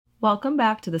Welcome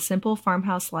back to the Simple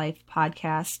Farmhouse Life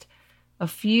podcast. I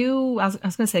was going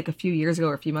to say like a few years ago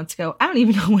or a few months ago. I don't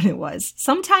even know when it was.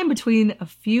 Sometime between a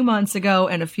few months ago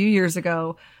and a few years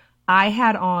ago, I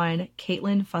had on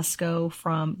Caitlin Fusco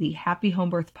from the Happy Home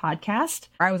Birth podcast.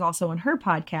 I was also on her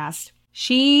podcast.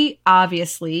 She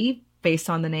obviously,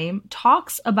 based on the name,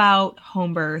 talks about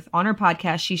home birth on her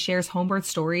podcast. She shares home birth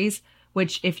stories,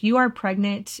 which if you are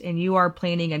pregnant and you are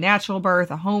planning a natural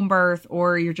birth, a home birth,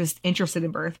 or you're just interested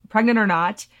in birth, pregnant or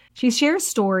not, she shares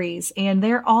stories and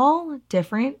they're all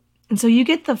different. And so you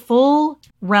get the full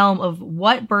realm of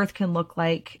what birth can look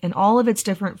like in all of its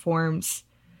different forms.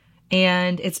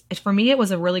 And for me, it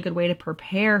was a really good way to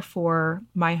prepare for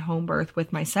my home birth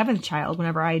with my seventh child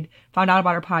whenever I found out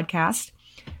about her podcast.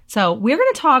 So we're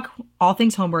going to talk all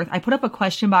things home birth. I put up a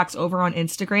question box over on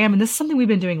Instagram, and this is something we've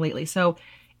been doing lately. So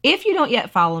if you don't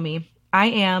yet follow me, I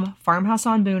am Farmhouse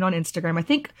on Boone on Instagram. I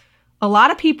think a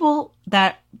lot of people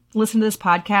that listen to this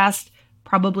podcast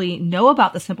probably know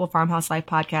about the Simple Farmhouse Life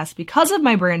podcast because of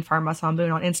my brand Farmhouse on Boone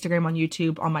on Instagram, on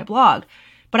YouTube, on my blog.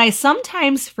 But I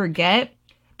sometimes forget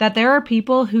that there are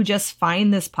people who just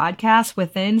find this podcast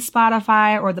within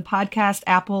Spotify or the podcast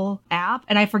Apple app.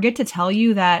 And I forget to tell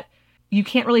you that you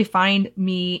can't really find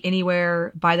me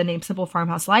anywhere by the name Simple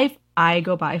Farmhouse Life. I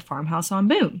go by Farmhouse on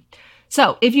Boone.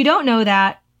 So if you don't know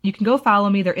that, you can go follow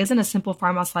me. There isn't a Simple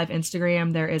Farmhouse Life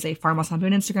Instagram. There is a Farmhouse on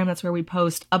Boone Instagram. That's where we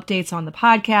post updates on the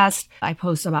podcast. I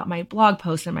post about my blog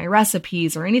posts and my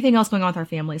recipes or anything else going on with our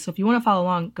family. So if you want to follow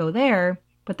along, go there.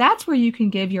 But that's where you can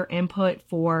give your input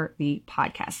for the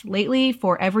podcast. Lately,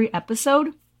 for every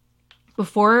episode,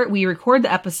 before we record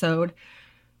the episode,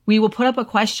 we will put up a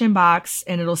question box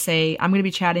and it'll say, I'm going to be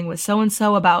chatting with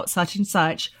so-and-so about such and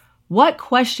such. What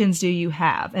questions do you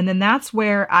have? And then that's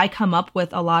where I come up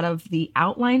with a lot of the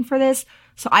outline for this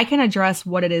so I can address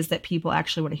what it is that people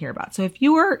actually want to hear about. So if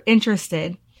you are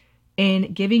interested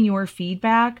in giving your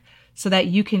feedback so that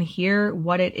you can hear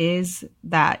what it is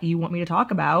that you want me to talk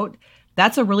about,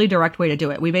 that's a really direct way to do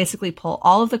it. We basically pull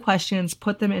all of the questions,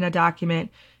 put them in a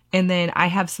document, and then I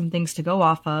have some things to go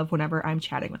off of whenever I'm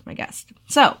chatting with my guest.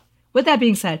 So with that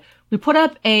being said, we put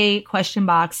up a question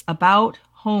box about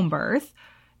home birth.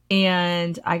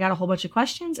 And I got a whole bunch of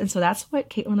questions. And so that's what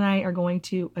Caitlin and I are going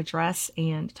to address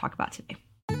and talk about today.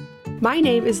 My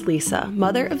name is Lisa,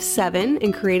 mother of 7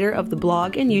 and creator of the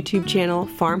blog and YouTube channel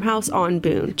Farmhouse on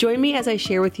Boone. Join me as I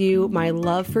share with you my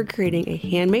love for creating a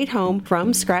handmade home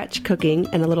from scratch cooking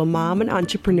and a little mom and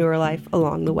entrepreneur life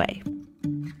along the way.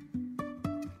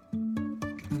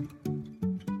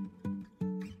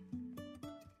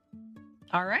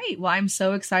 All right. Well, I'm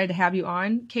so excited to have you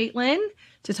on, Caitlin,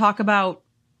 to talk about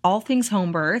all things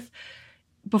home birth.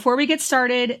 Before we get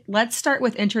started, let's start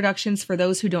with introductions for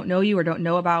those who don't know you or don't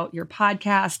know about your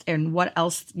podcast and what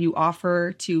else you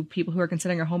offer to people who are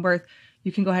considering a home birth.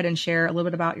 You can go ahead and share a little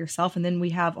bit about yourself. And then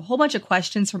we have a whole bunch of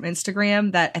questions from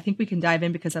Instagram that I think we can dive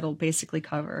in because that'll basically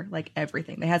cover like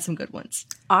everything. They had some good ones.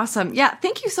 Awesome. Yeah.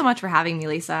 Thank you so much for having me,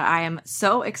 Lisa. I am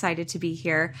so excited to be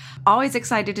here. Always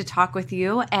excited to talk with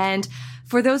you. And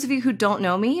for those of you who don't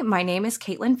know me, my name is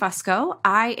Caitlin Fusco.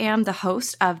 I am the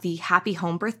host of the Happy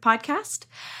Home Birth podcast.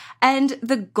 And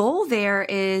the goal there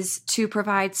is to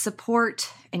provide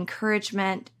support,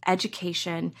 encouragement,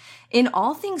 education in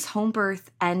all things home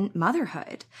birth and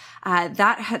motherhood.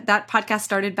 That podcast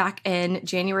started back in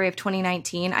January of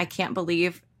 2019. I can't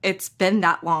believe it's been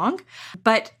that long.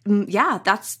 But yeah,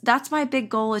 that's my big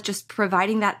goal, is just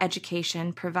providing that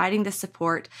education, providing the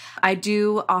support. I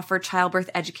do offer childbirth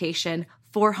education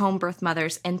for home birth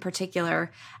mothers in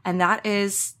particular. And that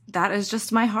is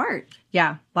just my heart.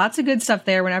 Yeah, lots of good stuff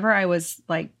there. Whenever I was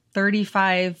like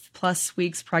 35 plus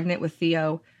weeks pregnant with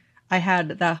Theo, I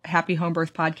had the Happy Home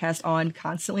Birth podcast on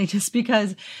constantly just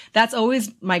because that's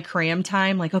always my cram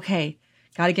time. Like, okay,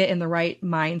 got to get in the right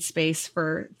mind space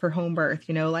for home birth,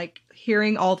 like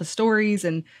hearing all the stories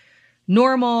and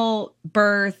normal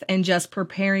birth and just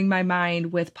preparing my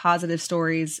mind with positive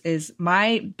stories is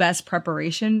my best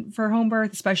preparation for home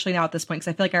birth, especially now at this point, because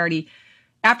I feel like I already,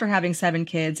 after having 7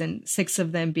 kids and 6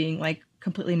 of them being like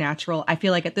completely natural, I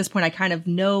feel like at this point I kind of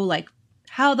know like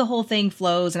how the whole thing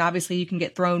flows. And obviously you can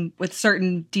get thrown with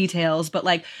certain details, but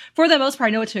like for the most part,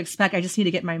 I know what to expect. I just need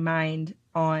to get my mind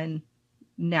on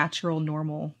natural,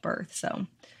 normal birth. So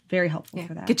very helpful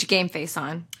for that. Get your game face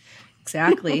on.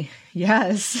 Exactly.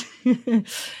 Yes.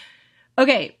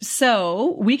 Okay.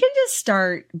 So we can just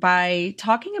start by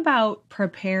talking about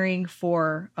preparing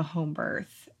for a home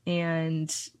birth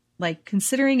and like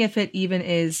considering if it even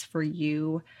is for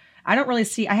you. I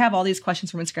have all these questions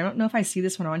from Instagram. I don't know if I see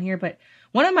this one on here, but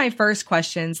one of my first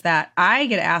questions that I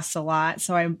get asked a lot,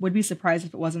 so I would be surprised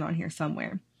if it wasn't on here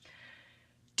somewhere.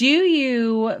 Do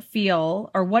you feel,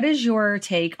 or what is your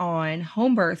take on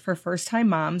home birth for first-time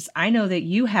moms? I know that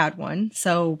you had one,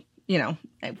 so,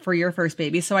 for your first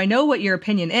baby. So I know what your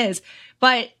opinion is,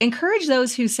 but encourage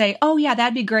those who say, oh yeah,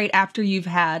 that'd be great after you've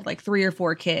had like 3 or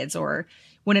 4 kids, or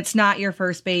when it's not your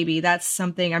first baby. That's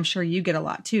something I'm sure you get a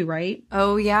lot too, right?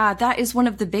 Oh yeah, that is one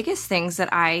of the biggest things that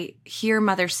I hear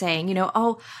mothers saying,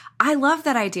 oh, I love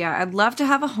that idea. I'd love to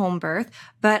have a home birth,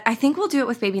 but I think we'll do it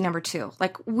with baby number 2.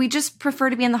 Like, we just prefer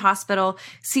to be in the hospital,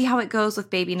 see how it goes with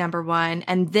baby number 1,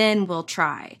 and then we'll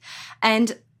try.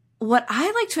 And what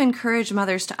I like to encourage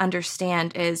mothers to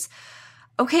understand is,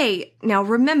 okay, now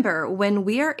remember, when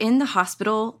we are in the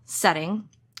hospital setting,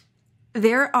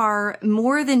 there are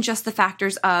more than just the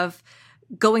factors of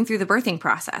going through the birthing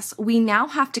process. We now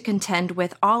have to contend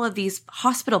with all of these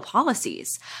hospital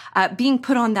policies, being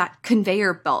put on that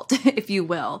conveyor belt, if you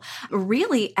will.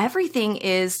 Really, everything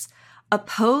is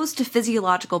opposed to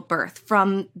physiological birth,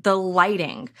 from the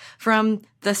lighting, from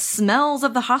the smells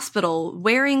of the hospital,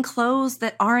 wearing clothes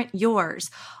that aren't yours.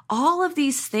 All of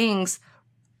these things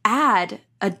add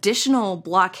additional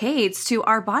blockades to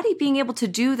our body being able to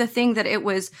do the thing that it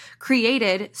was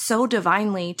created so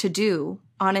divinely to do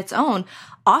on its own,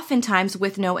 oftentimes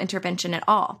with no intervention at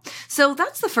all. So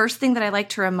that's the first thing that I like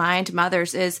to remind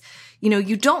mothers is,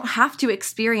 you don't have to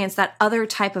experience that other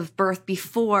type of birth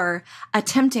before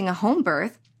attempting a home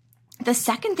birth. The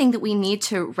second thing that we need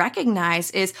to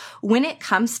recognize is when it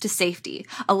comes to safety,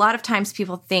 a lot of times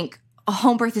people think a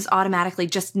home birth is automatically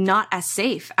just not as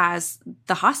safe as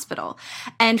the hospital.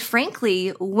 And frankly,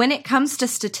 when it comes to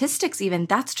statistics even,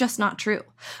 that's just not true.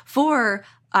 For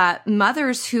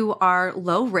mothers who are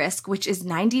low risk, which is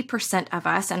 90% of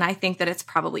us, and I think that it's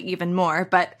probably even more,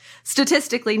 but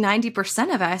statistically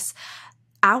 90% of us,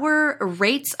 our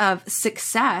rates of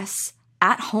success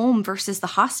at home versus the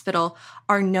hospital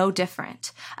are no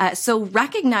different. So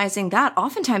recognizing that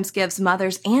oftentimes gives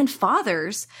mothers and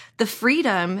fathers the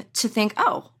freedom to think,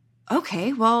 oh,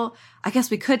 okay, well, I guess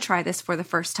we could try this for the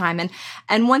first time.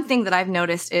 And one thing that I've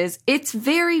noticed is it's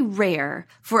very rare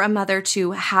for a mother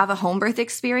to have a home birth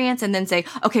experience and then say,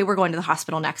 okay, we're going to the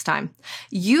hospital next time.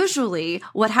 Usually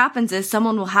what happens is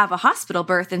someone will have a hospital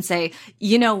birth and say,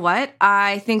 you know what?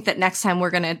 I think that next time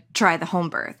we're going to try the home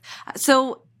birth.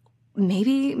 So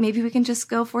maybe we can just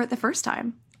go for it the first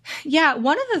time. Yeah,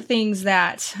 one of the things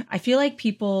that I feel like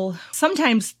people,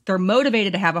 sometimes they're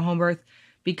motivated to have a home birth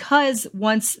because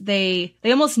once they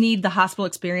almost need the hospital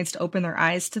experience to open their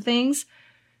eyes to things.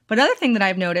 But another thing that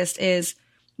I've noticed is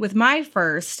with my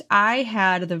first, I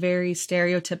had the very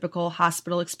stereotypical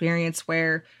hospital experience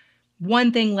where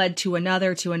one thing led to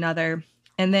another.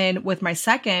 And then with my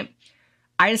second,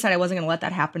 I decided I wasn't going to let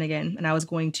that happen again. And I was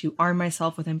going to arm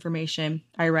myself with information.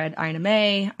 I read Ina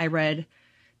May. I read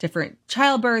different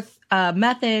childbirth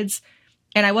methods.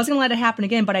 And I wasn't going to let it happen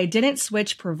again. But I didn't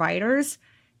switch providers.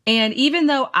 And even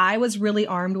though I was really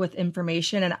armed with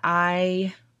information and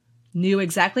I knew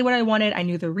exactly what I wanted, I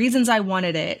knew the reasons I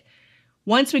wanted it.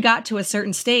 Once we got to a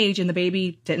certain stage and the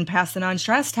baby didn't pass the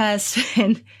non-stress test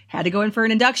and had to go in for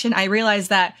an induction, I realized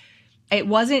that it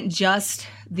wasn't just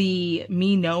me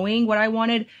knowing what I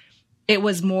wanted. It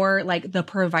was more like the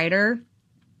provider,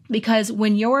 because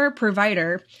when your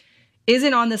provider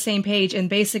isn't on the same page and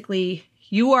basically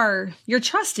you're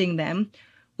trusting them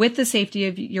with the safety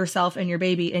of yourself and your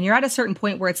baby, and you're at a certain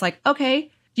point where it's like, okay,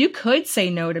 you could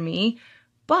say no to me,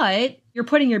 but you're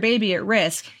putting your baby at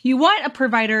risk. You want a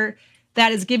provider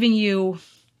that is giving you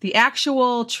the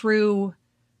actual true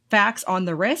facts on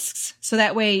the risks. So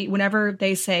that way, whenever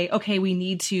they say, okay, we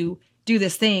need to do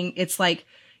this thing, it's like,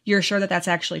 you're sure that that's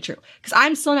actually true. Because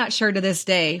I'm still not sure to this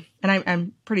day, and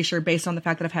I'm pretty sure based on the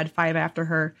fact that I've had 5 after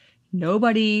her,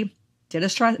 nobody did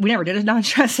we never did a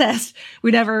non-stress test.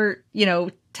 We never,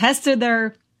 tested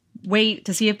their weight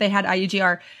to see if they had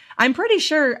IUGR. I'm pretty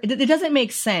sure it doesn't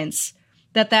make sense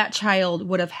that child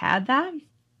would have had that.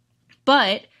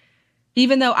 But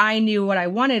even though I knew what I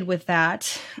wanted with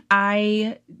that,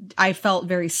 I felt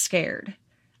very scared.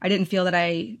 I didn't feel that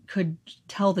I could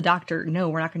tell the doctor, no,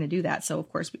 we're not going to do that. So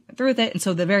of course we went through with it. And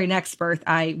so the very next birth,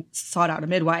 I sought out a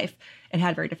midwife and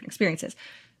had very different experiences.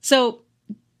 So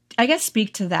I guess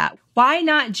speak to that. Why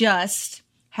not just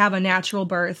have a natural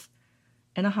birth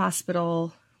in a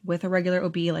hospital with a regular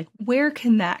OB? Like, where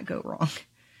can that go wrong?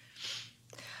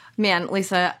 Man,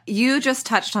 Lisa, you just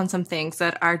touched on some things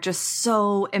that are just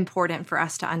so important for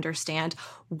us to understand,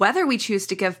 whether we choose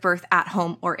to give birth at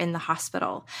home or in the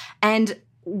hospital. And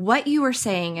what you were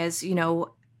saying is,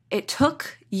 it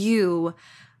took you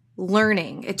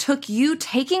learning. It took you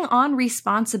taking on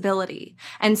responsibility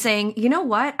and saying, you know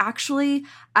what, actually,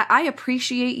 I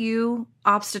appreciate you,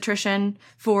 obstetrician,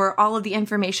 for all of the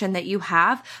information that you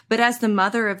have. But as the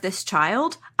mother of this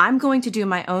child, I'm going to do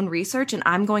my own research and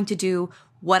I'm going to do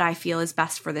what I feel is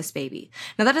best for this baby.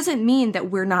 Now, that doesn't mean that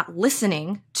we're not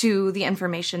listening to the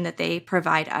information that they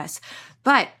provide us.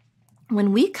 But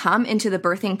when we come into the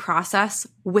birthing process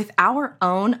with our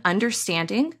own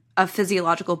understanding of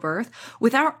physiological birth,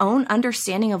 with our own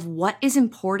understanding of what is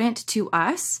important to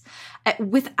us,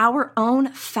 with our own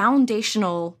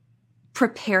foundational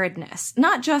preparedness,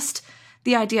 not just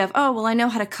the idea of, oh, well, I know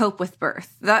how to cope with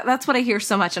birth. That's what I hear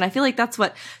so much. And I feel like that's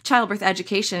what childbirth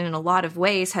education in a lot of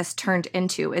ways has turned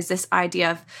into, is this idea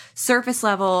of surface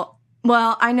level,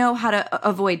 well, I know how to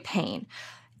avoid pain.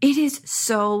 It is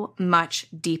so much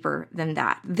deeper than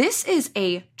that. This is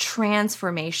a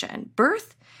transformation.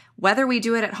 Birth, whether we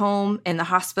do it at home, in the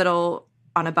hospital,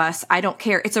 on a bus, I don't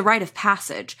care. It's a rite of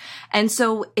passage. And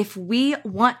so if we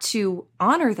want to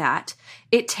honor that,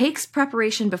 it takes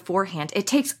preparation beforehand. It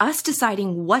takes us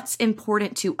deciding what's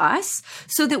important to us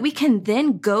so that we can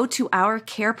then go to our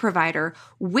care provider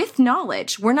with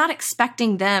knowledge. We're not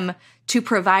expecting them to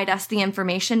provide us the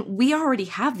information. We already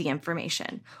have the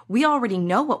information. We already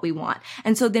know what we want.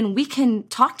 And so then we can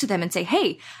talk to them and say,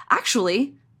 hey,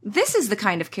 actually, this is the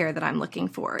kind of care that I'm looking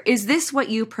for. Is this what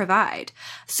you provide?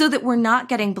 So that we're not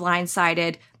getting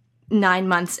blindsided 9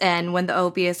 months in when the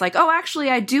OB is like, oh,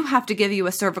 actually, I do have to give you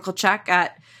a cervical check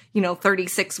at,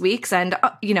 36 weeks. And,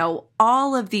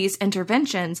 all of these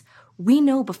interventions, we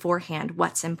know beforehand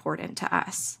what's important to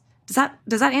us. Does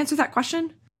that answer that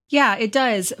question? Yeah, it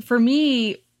does. For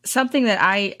me, something that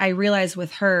I realized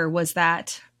with her was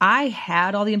that I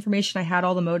had all the information, I had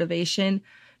all the motivation,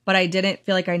 but I didn't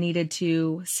feel like I needed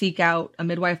to seek out a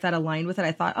midwife that aligned with it.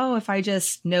 I thought, oh, if I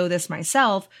just know this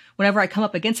myself, whenever I come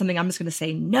up against something, I'm just going to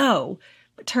say no.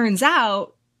 But turns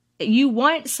out you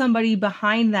want somebody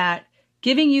behind that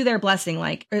giving you their blessing.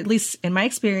 Like, or at least in my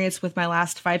experience with my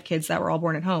last 5 kids that were all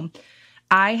born at home,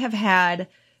 I have had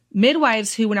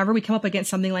midwives who, whenever we come up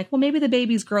against something like, well, maybe the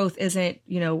baby's growth isn't,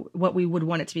 what we would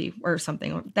want it to be or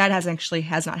something, that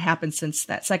has not happened since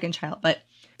that second child, but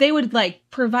they would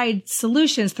provide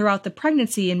solutions throughout the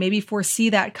pregnancy and maybe foresee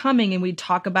that coming. And we'd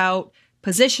talk about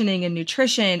positioning and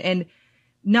nutrition, and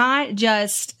not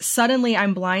just suddenly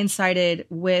I'm blindsided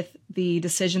with the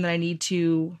decision that I need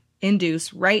to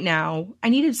induce right now. I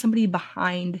needed somebody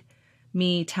behind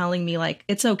me telling me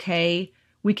it's okay.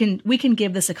 We can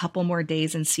give this a couple more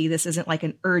days and see, this isn't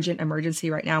an urgent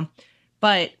emergency right now.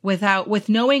 But with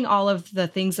knowing all of the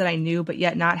things that I knew, but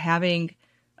yet not having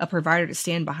a provider to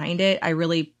stand behind it, I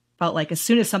really felt like as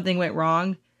soon as something went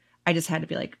wrong, I just had to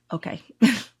be okay,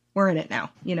 we're in it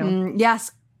now,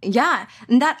 Yes. Yeah.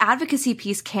 And that advocacy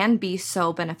piece can be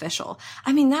so beneficial.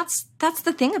 I mean, that's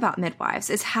the thing about midwives,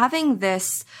 is having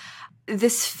this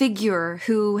figure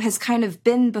who has kind of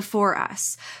been before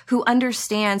us, who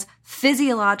understands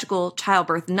physiological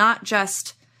childbirth, not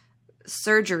just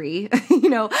surgery,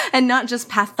 and not just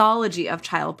pathology of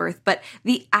childbirth, but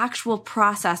the actual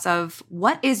process of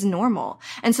what is normal.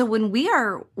 And so when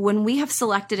we have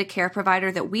selected a care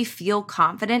provider that we feel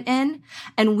confident in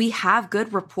and we have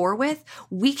good rapport with,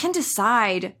 we can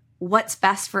decide what's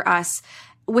best for us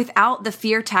without the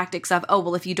fear tactics of, oh,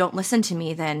 well, if you don't listen to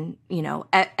me, then,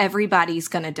 everybody's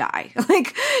going to die.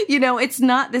 It's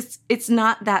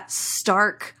not that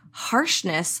stark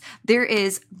harshness. There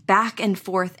is back and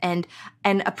forth and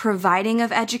a providing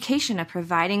of education, a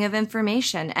providing of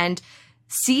information, and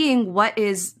seeing what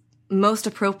is most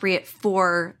appropriate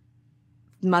for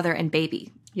mother and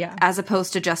baby. Yeah. As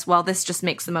opposed to just, well, this just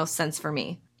makes the most sense for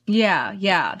me. Yeah.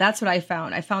 Yeah. That's what I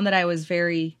found. I found that I was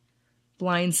very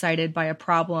blindsided by a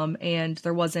problem and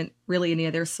there wasn't really any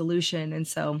other solution. And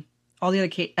so all the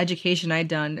other education I'd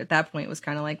done at that point was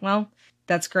kind of well,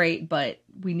 that's great, but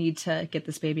we need to get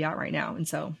this baby out right now. And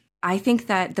so I think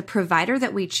that the provider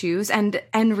that we choose, and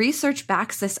research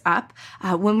backs this up,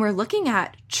 when we're looking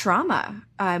at trauma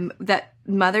that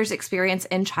mothers experience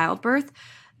in childbirth,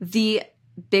 the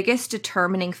biggest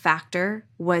determining factor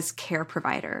was care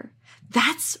provider.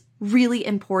 That's really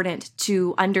important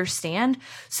to understand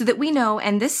so that we know,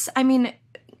 and this,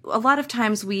 a lot of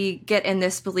times we get in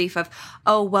this belief of,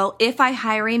 oh, well, if I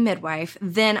hire a midwife,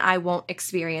 then I won't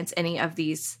experience any of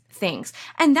these things.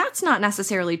 And that's not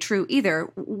necessarily true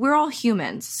either. We're all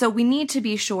humans. So we need to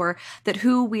be sure that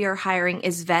who we are hiring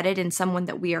is vetted and someone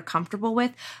that we are comfortable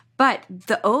with. But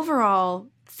the overall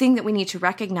thing that we need to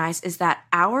recognize is that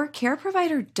our care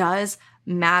provider does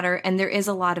matter, and there is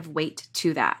a lot of weight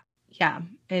to that. Yeah.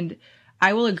 And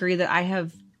I will agree that I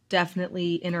have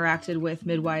definitely interacted with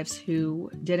midwives who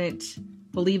didn't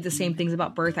believe the same things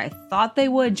about birth I thought they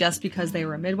would just because they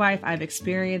were a midwife. I've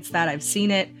experienced that. I've seen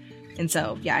it. And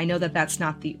so, yeah, I know that that's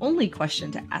not the only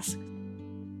question to ask.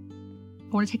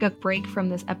 I want to take a break from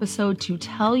this episode to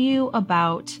tell you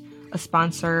about a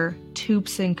sponsor,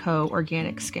 Toups & Co.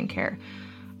 Organic Skincare.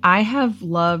 I have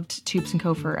loved Toups &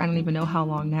 Co. for I don't even know how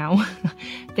long now.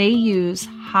 They use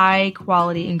high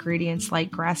quality ingredients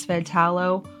like grass-fed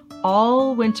tallow.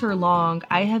 All winter long,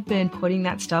 I have been putting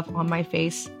that stuff on my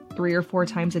face 3 or 4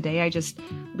 times a day. I just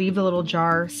leave the little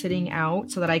jar sitting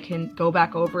out so that I can go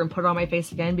back over and put it on my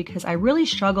face again because I really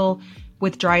struggle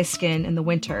with dry skin in the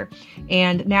winter.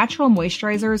 And natural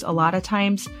moisturizers a lot of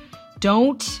times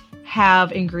don't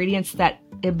have ingredients that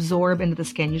absorb into the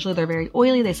skin. Usually they're very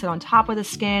oily. They sit on top of the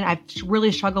skin. I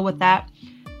really struggle with that.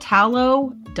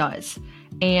 Tallow does.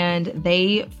 And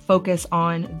they focus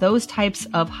on those types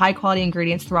of high quality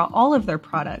ingredients throughout all of their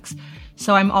products.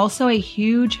 So I'm also a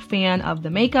huge fan of the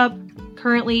makeup.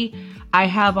 Currently, I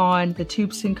have on the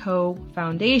Toups & Co.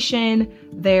 foundation,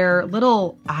 their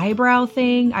little eyebrow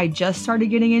thing I just started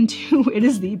getting into. It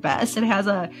is the best. It has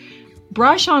a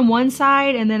brush on one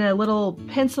side and then a little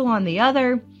pencil on the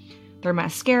other. Their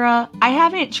mascara. I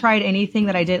haven't tried anything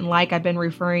that I didn't like. I've been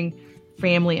referring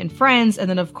family and friends. And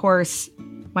then, of course,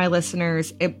 my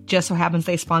listeners, it just so happens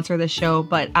they sponsor this show,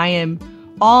 but I am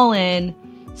all in,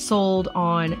 sold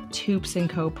on Toups &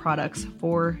 Co. products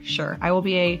for sure. I will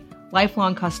be a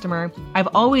lifelong customer. I've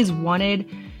always wanted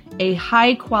a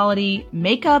high quality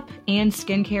makeup and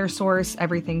skincare source,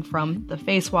 everything from the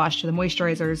face wash to the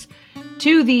moisturizers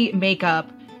to the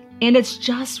makeup. And it's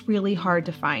just really hard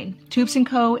to find. Toups &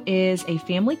 Co. is a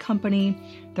family company.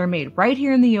 They're made right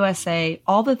here in the USA.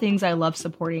 All the things I love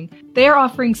supporting. They are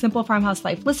offering Simple Farmhouse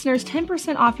Life listeners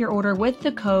 10% off your order with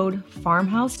the code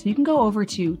FARMHOUSE. So you can go over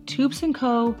to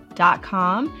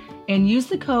toupsandco.com and use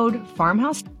the code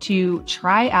FARMHOUSE to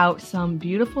try out some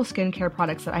beautiful skincare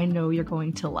products that I know you're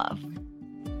going to love.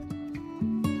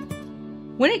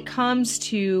 When it comes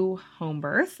to home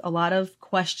birth, a lot of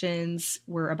questions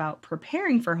were about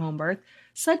preparing for home birth,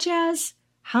 such as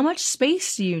how much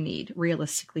space do you need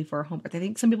realistically for a home birth? I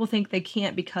think some people think they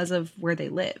can't because of where they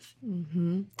live.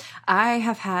 Mm-hmm. I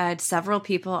have had several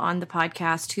people on the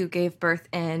podcast who gave birth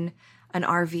in an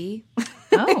RV.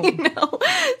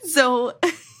 Oh.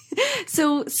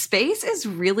 So space is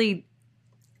really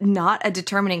not a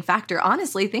determining factor.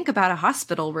 Honestly, think about a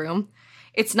hospital room.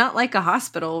 It's not like a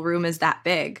hospital room is that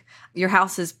big. Your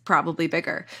house is probably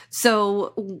bigger.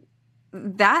 So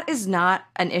that is not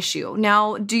an issue.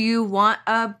 Now, do you want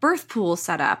a birth pool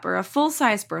set up or a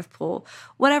full-size birth pool?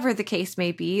 Whatever the case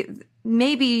may be,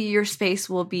 maybe your space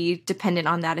will be dependent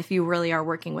on that if you really are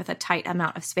working with a tight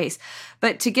amount of space.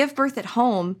 But to give birth at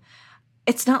home,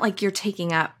 it's not like you're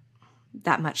taking up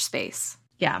that much space.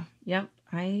 Yeah. Yep.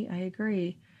 I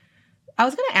agree. I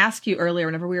was going to ask you earlier,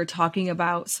 whenever we were talking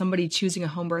about somebody choosing a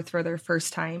home birth for their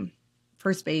first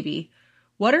baby,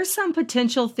 what are some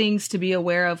potential things to be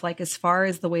aware of, like as far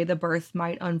as the way the birth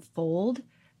might unfold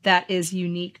that is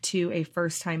unique to a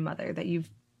first-time mother that you've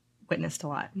witnessed a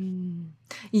lot?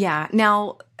 Yeah.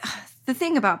 Now, the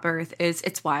thing about birth is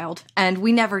it's wild and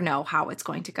we never know how it's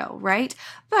going to go, right?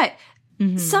 But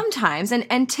sometimes,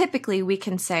 and typically we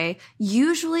can say,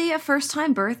 usually a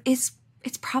first-time birth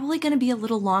it's probably going to be a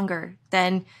little longer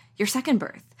than your second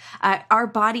birth. Our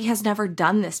body has never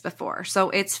done this before. So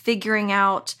it's figuring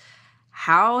out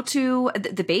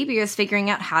the baby is figuring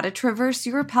out how to traverse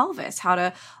your pelvis, how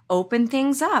to open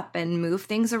things up and move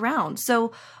things around.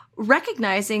 So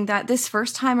recognizing that this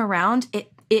first time around,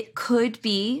 it could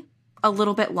be a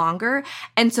little bit longer.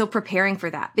 And so preparing for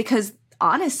that, because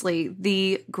honestly,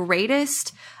 the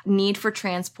greatest need for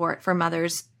transport for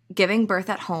mothers giving birth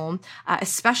at home,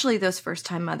 especially those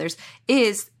first-time mothers,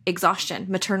 is exhaustion,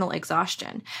 maternal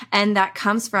exhaustion. And that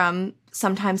comes from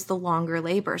sometimes the longer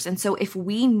labors. And so if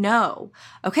we know,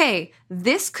 okay,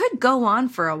 this could go on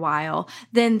for a while,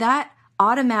 then that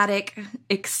automatic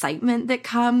excitement that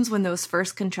comes when those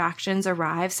first contractions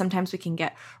arrive, sometimes we can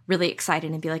get really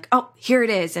excited and be like, oh, here it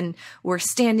is. And we're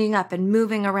standing up and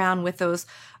moving around with those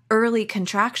early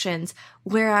contractions.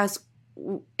 Whereas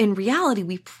in reality,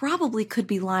 we probably could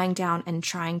be lying down and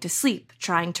trying to sleep,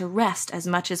 trying to rest as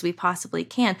much as we possibly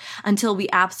can until we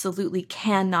absolutely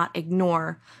cannot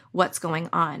ignore what's going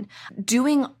on.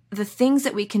 Doing the things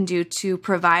that we can do to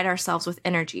provide ourselves with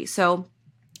energy. So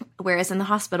whereas in the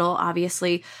hospital,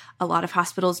 obviously, a lot of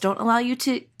hospitals don't allow you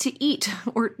to eat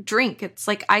or drink. It's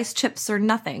like ice chips or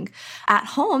nothing. At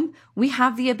home, we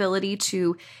have the ability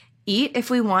to eat if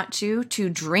we want to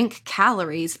drink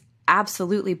calories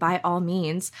absolutely, by all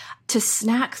means, to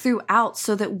snack throughout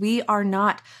so that we are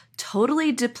not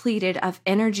totally depleted of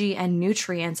energy and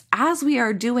nutrients as we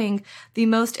are doing the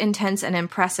most intense and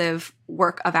impressive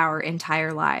work of our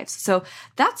entire lives. So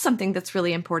that's something that's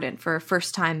really important for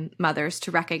first-time mothers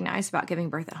to recognize about giving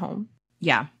birth at home.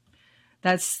 Yeah,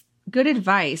 that's good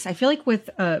advice. I feel like with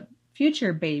a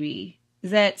future baby,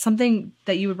 is that something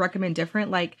that you would recommend different?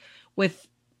 Like with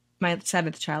my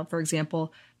 7th child, for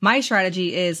example, my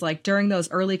strategy is like during those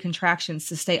early contractions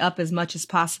to stay up as much as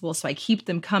possible so I keep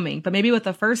them coming. But maybe with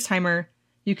a first timer,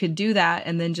 you could do that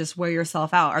and then just wear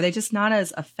yourself out. Are they just not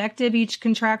as effective each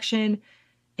contraction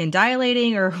in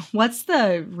dilating, or what's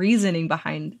the reasoning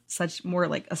behind such more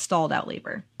like a stalled out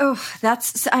labor? Oh,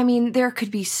 there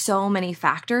could be so many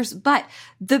factors, but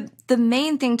the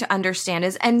main thing to understand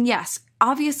is, and yes,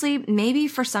 obviously, maybe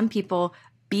for some people,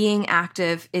 being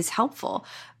active is helpful,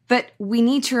 but we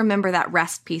need to remember that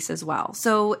rest piece as well.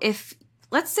 So if,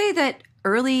 let's say that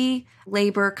early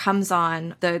labor comes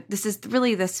on, this is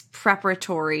really this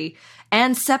preparatory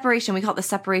and separation. We call it the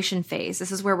separation phase.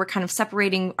 This is where we're kind of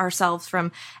separating ourselves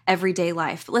from everyday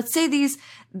life. Let's say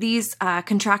these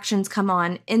contractions come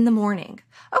on in the morning.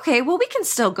 Okay, well, we can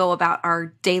still go about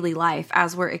our daily life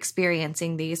as we're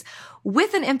experiencing these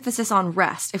with an emphasis on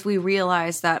rest if we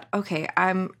realize that, okay,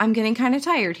 I'm getting kind of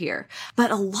tired here. But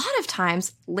a lot of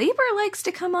times labor likes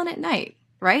to come on at night,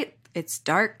 right? It's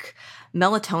dark.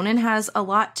 Melatonin has a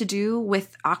lot to do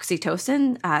with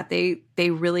oxytocin. They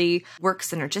really work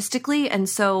synergistically. And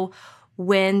so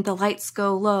when the lights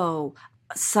go low,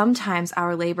 sometimes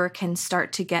our labor can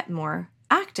start to get more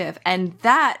active. And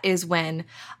that is when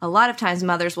a lot of times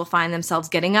mothers will find themselves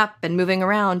getting up and moving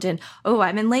around and, oh,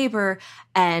 I'm in labor.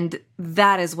 And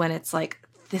that is when it's like,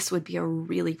 this would be a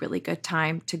really, really good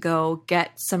time to go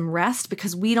get some rest,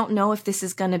 because we don't know if this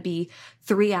is going to be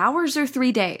 3 hours or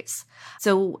 3 days.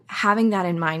 So having that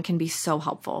in mind can be so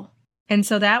helpful. And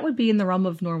so that would be in the realm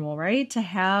of normal, right? To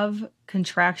have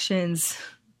contractions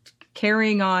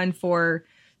carrying on for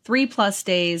 3+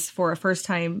 days for a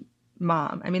first-time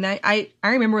mom. I mean, I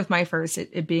remember with my first,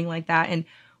 it being like that. And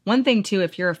one thing too,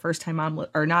 if you're a first-time mom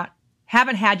or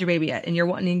haven't had your baby yet and you're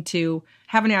wanting to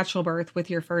have a natural birth with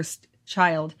your first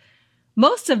child,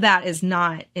 most of that is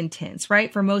not intense,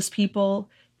 right? For most people,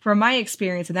 from my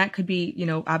experience, and that could be,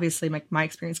 obviously my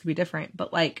experience could be different,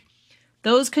 but like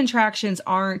those contractions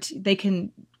they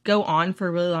can go on for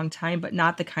a really long time, but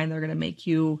not the kind that are going to make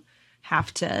you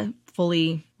have to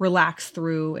fully relax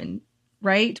through. And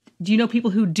right? Do you know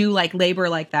people who do like labor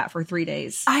like that for 3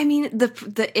 days? I mean,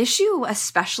 the issue,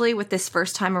 especially with this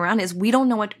first time around, is we don't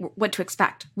know what to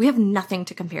expect. We have nothing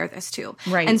to compare this to.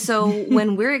 Right. And so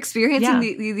when we're experiencing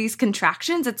these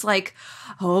contractions, it's like,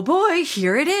 oh boy,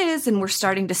 here it is. And we're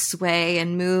starting to sway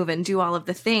and move and do all of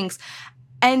the things.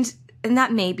 And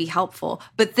that may be helpful.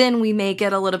 But then we may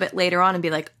get a little bit later on and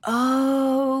be like,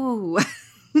 oh,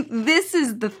 this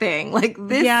is the thing. Like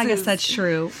this. Yeah, I guess that's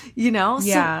true. So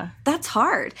yeah, that's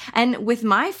hard. And with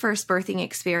my first birthing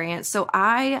experience, so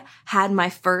I had my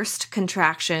first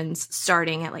contractions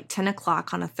starting at like 10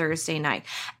 o'clock on a Thursday night.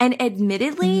 And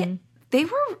admittedly, they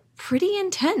were pretty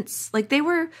intense. Like they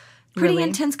were pretty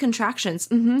intense contractions.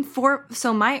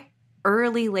 So my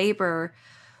early labor,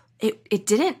 it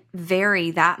didn't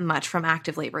vary that much from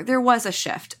active labor. There was a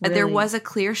shift. Really? There was a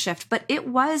clear shift, but it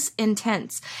was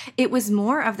intense. It was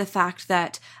more of the fact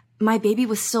that my baby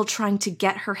was still trying to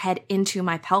get her head into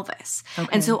my pelvis. Okay.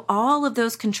 And so all of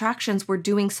those contractions were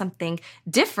doing something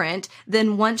different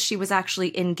than once she was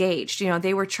actually engaged.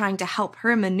 They were trying to help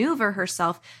her maneuver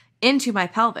herself into my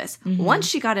pelvis. Once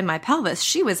she got in my pelvis,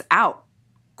 she was out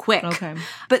quick. Okay.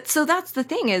 But so that's the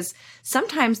thing, is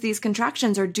sometimes these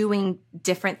contractions are doing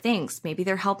different things. Maybe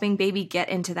they're helping baby get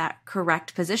into that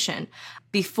correct position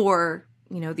before,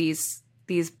 these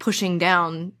pushing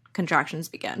down contractions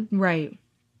begin. Right.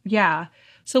 Yeah.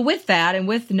 So with that, and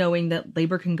with knowing that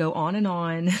labor can go on and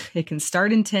on, it can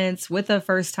start intense with a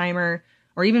first timer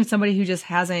or even somebody who just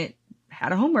hasn't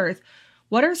had a home birth,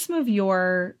 what are some of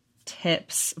your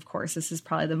tips? Of course, this is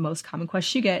probably the most common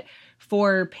question you get,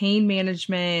 for pain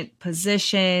management,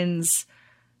 positions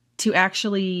to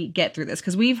actually get through this.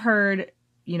 Because we've heard,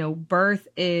 birth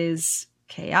is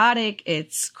chaotic,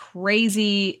 it's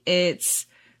crazy, it's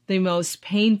the most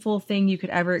painful thing you could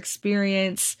ever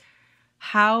experience.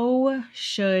 How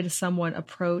should someone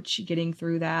approach getting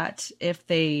through that if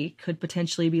they could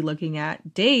potentially be looking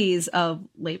at days of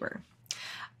labor?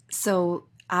 So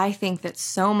I think that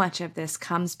so much of this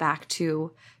comes back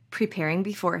to preparing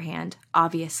beforehand,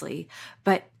 obviously,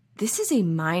 but this is a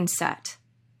mindset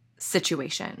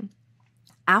situation.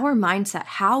 our mindset,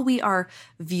 how we are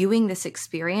viewing this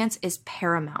experience is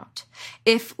paramount.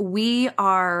 If we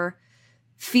are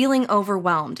feeling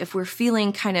overwhelmed, if we're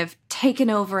feeling kind of taken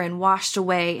over and washed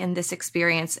away in this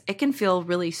experience, it can feel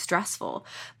really stressful.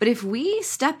 But if we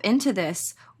step into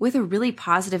this with a really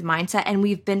positive mindset and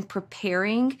we've been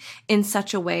preparing in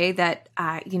such a way that,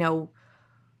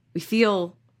 we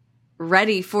feel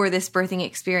ready for this birthing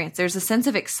experience, there's a sense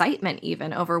of excitement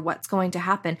even over what's going to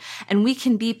happen, and we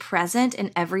can be present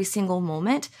in every single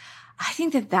moment, I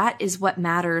think that that is what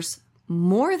matters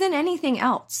more than anything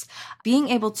else. Being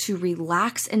able to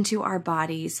relax into our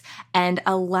bodies and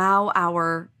allow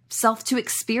ourself to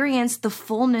experience the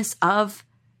fullness of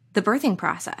the birthing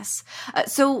process.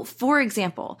 So for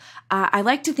example, I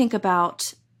like to think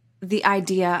about the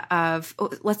idea of,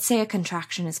 let's say a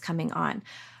contraction is coming on.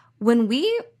 When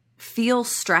we feel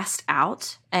stressed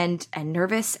out and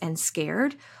nervous and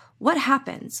scared, what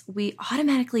happens? We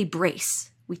automatically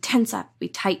brace, we tense up, we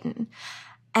tighten.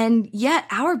 And yet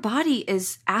our body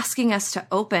is asking us to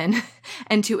open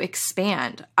and to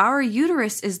expand. Our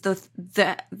uterus is the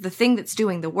thing that's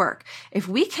doing the work. If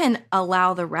we can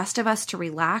allow the rest of us to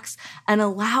relax and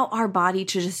allow our body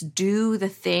to just do the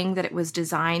thing that it was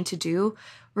designed to do,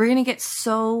 we're going to get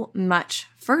so much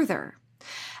further.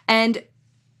 And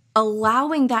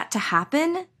allowing that to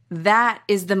happen, that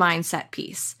is the mindset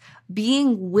piece.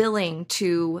 Being willing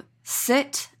to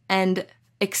sit and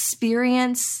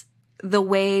experience the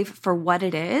wave for what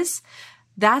it is,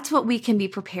 that's what we can be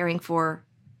preparing for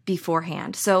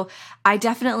beforehand. So I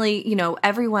definitely,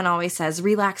 everyone always says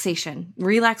relaxation.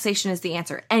 Relaxation is the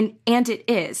answer. And it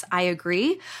is, I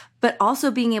agree. But also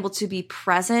being able to be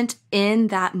present in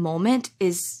that moment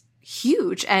is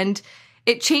huge. And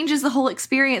it changes the whole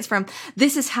experience from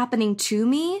this is happening to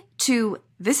me to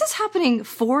this is happening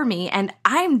for me, and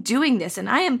I'm doing this, and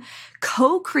I am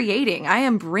co-creating. I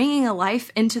am bringing a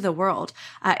life into the world.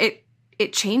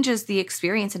 It changes the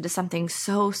experience into something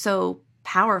so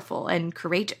powerful and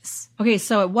courageous. Okay,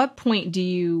 so at what point do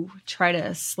you try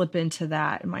to slip into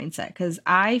that mindset? Because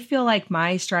I feel like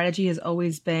my strategy has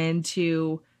always been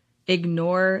to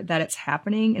ignore that it's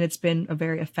happening, and it's been a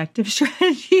very effective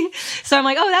strategy. So I'm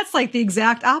like, oh, that's like the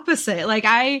exact opposite. Like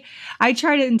I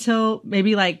tried it until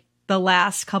maybe like the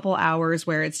last couple hours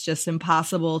where it's just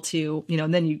impossible to,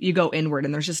 and then you go inward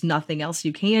and there's just nothing else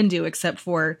you can do except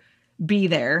for be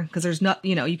there, because there's not,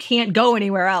 you can't go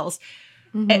anywhere else.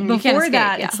 Mm-hmm. And before escape,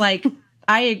 that, yeah. It's like,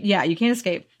 you can't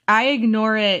escape. I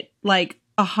ignore it like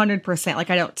 100%. Like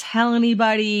I don't tell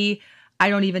anybody. I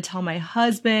don't even tell my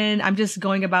husband. I'm just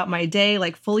going about my day,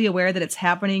 like fully aware that it's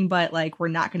happening, but like we're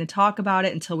not going to talk about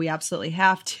it until we absolutely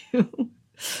have to.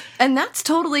 And that's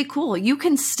totally cool. You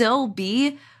can still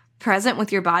be present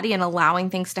with your body and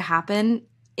allowing things to happen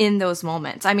in those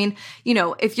moments. I mean,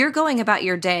 if you're going about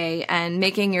your day and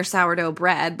making your sourdough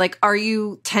bread, like, are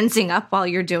you tensing up while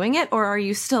you're doing it, or are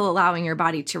you still allowing your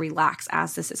body to relax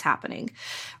as this is happening?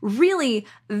 Really,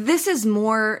 this is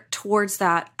more towards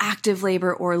that active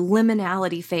labor or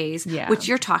liminality phase, which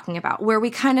you're talking about, where we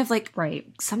kind of like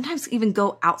sometimes even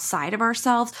go outside of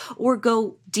ourselves or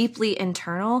go deeply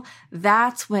internal.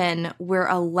 That's when we're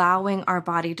allowing our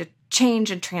body to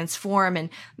change and transform and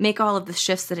make all of the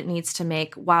shifts that it needs to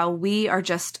make while we are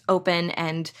just open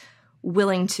and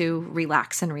willing to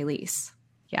relax and release.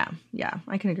 Yeah,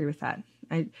 I can agree with that.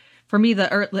 For me, the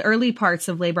early parts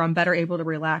of labor, I'm better able to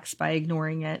relax by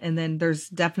ignoring it. And then there's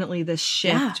definitely this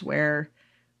shift where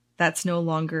that's no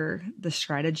longer the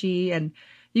strategy. And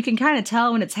you can kind of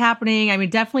tell when it's happening. I mean,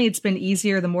 definitely it's been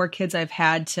easier the more kids I've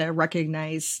had to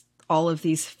recognize all of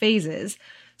these phases.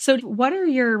 So what are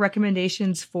your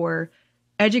recommendations for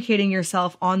educating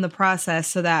yourself on the process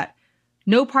so that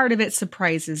no part of it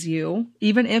surprises you?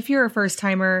 Even if you're a first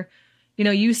timer,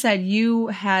 you said you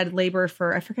had labor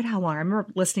for, I forget how long. I remember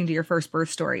listening to your first birth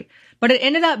story, but it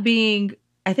ended up being,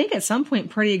 I think at some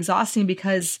point, pretty exhausting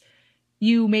because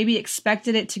you maybe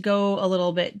expected it to go a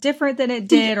little bit different than it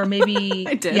did, or maybe,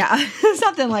 I did. Yeah,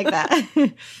 something like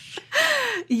that.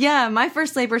 Yeah, my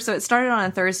first labor, so it started on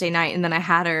a Thursday night, and then I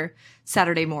had her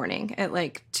Saturday morning at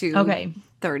like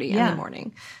 2:30 in the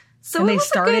morning. So and they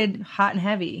started hot and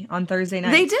heavy on Thursday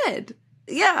night. They did.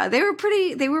 Yeah, they were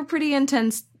pretty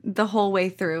intense the whole way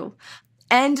through.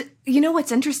 And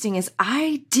what's interesting is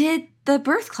I did the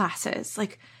birth classes.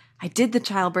 Like I did the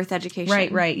childbirth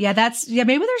education. Right. Yeah,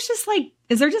 maybe there's just like,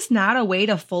 is there just not a way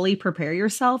to fully prepare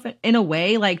yourself in a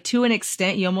way? Like to an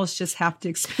extent, you almost just have to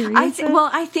experience it? Well,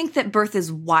 I think that birth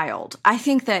is wild. I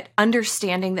think that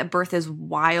understanding that birth is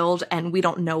wild and we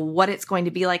don't know what it's going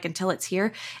to be like until it's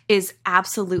here is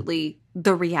absolutely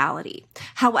the reality.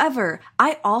 However,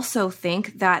 I also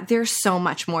think that there's so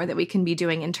much more that we can be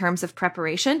doing in terms of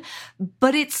preparation,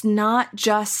 but it's not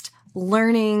just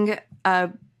learning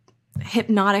a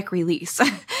hypnotic release.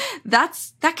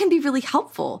 That can be really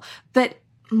helpful, but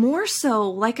more so,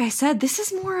 like I said, this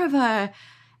is more of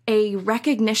a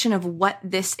recognition of what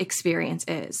this experience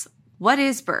is. What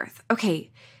is birth?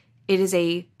 Okay, it is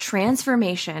a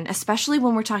transformation, especially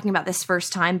when we're talking about this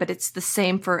first time, but it's the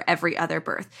same for every other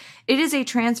birth. It is a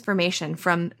transformation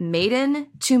from maiden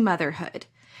to motherhood.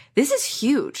 This is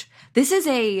huge. This is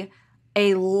a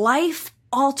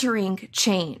life-altering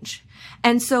change.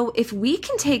 And so if we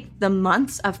can take the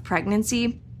months of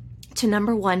pregnancy to,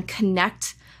 number one,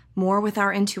 connect more with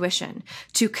our intuition,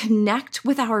 to connect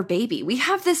with our baby. We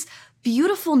have this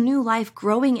beautiful new life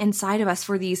growing inside of us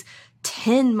for these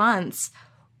 10 months.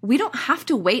 We don't have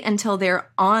to wait until they're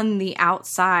on the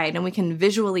outside and we can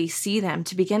visually see them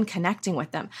to begin connecting with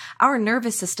them. Our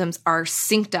nervous systems are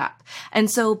synced up.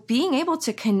 And so being able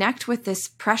to connect with this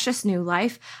precious new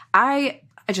life, I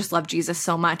just love Jesus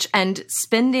so much. And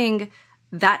spending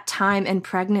that time in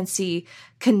pregnancy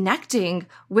connecting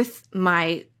with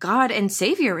my God and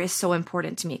Savior is so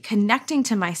important to me, connecting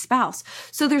to my spouse.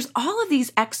 So there's all of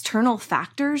these external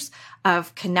factors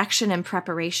of connection and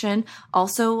preparation.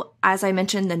 Also, as I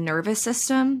mentioned, the nervous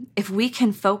system. If we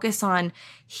can focus on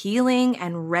healing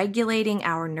and regulating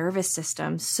our nervous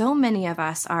system, so many of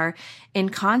us are in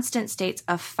constant states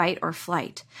of fight or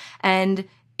flight. And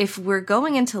if we're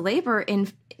going into labor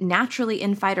naturally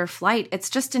in fight or flight, it's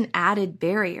just an added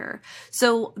barrier.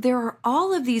 So there are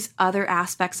all of these other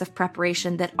aspects of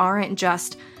preparation that aren't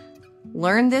just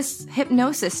learn this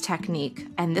hypnosis technique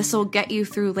and this will get you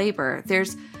through labor.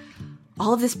 There's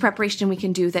all of this preparation we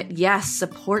can do that, yes,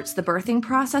 supports the birthing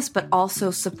process, but also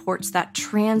supports that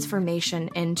transformation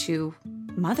into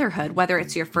motherhood, whether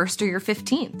it's your first or your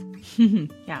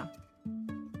 15th. Yeah.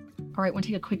 All right, I want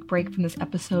to take a quick break from this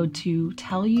episode to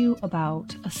tell you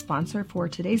about a sponsor for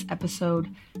today's episode,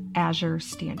 Azure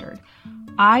Standard.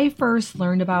 I first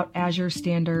learned about Azure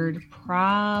Standard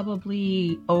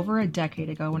probably over a decade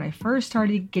ago when I first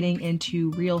started getting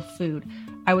into real food.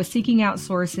 I was seeking out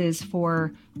sources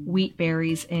for wheat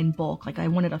berries in bulk. Like I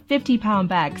wanted a 50-pound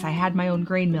bag because I had my own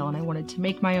grain mill and I wanted to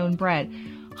make my own bread.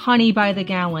 Honey by the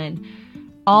gallon.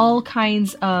 All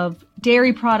kinds of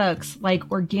dairy products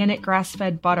like organic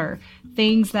grass-fed butter,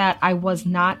 things that I was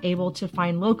not able to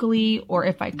find locally, or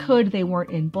if I could, they weren't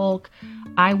in bulk.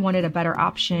 I wanted a better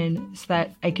option so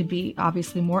that I could be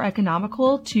obviously more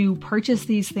economical to purchase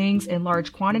these things in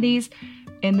large quantities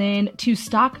and then to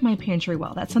stock my pantry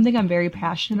well. That's something I'm very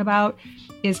passionate about,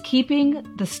 is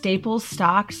keeping the staples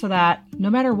stocked so that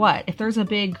no matter what, if there's a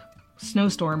big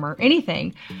snowstorm or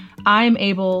anything, I'm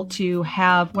able to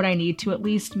have what I need to at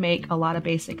least make a lot of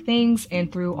basic things.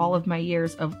 And through all of my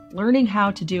years of learning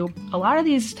how to do a lot of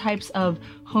these types of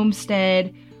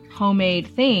homestead,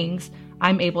 homemade things,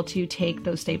 I'm able to take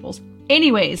those staples.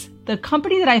 Anyways, the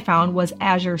company that I found was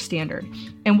Azure Standard.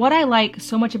 And what I like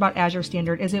so much about Azure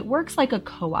Standard is it works like a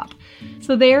co-op.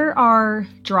 So there are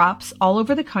drops all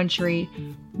over the country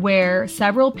where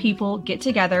several people get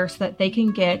together so that they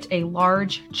can get a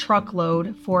large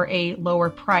truckload for a lower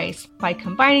price by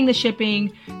combining the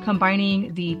shipping,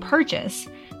 combining the purchase.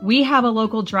 We have a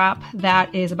local drop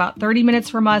that is about 30 minutes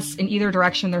from us in either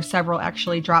direction. There's several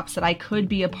actually drops that I could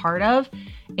be a part of.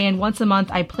 And once a month,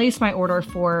 I place my order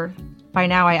for, by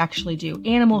now I actually do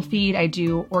animal feed. I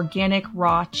do organic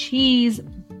raw cheese,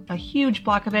 a huge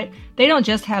block of it. They don't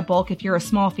just have bulk. If you're a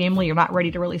small family, you're not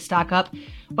ready to really stock up.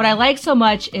 What I like so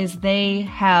much is they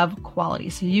have quality.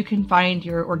 So you can find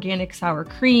your organic sour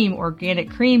cream, organic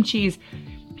cream cheese,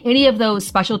 any of those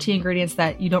specialty ingredients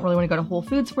that you don't really want to go to Whole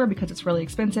Foods for because it's really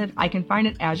expensive. I can find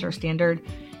it at Azure Standard,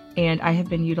 and I have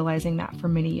been utilizing that for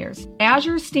many years.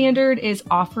 Azure Standard is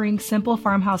offering Simple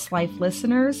Farmhouse Life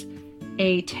listeners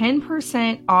a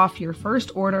 10% off your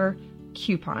first order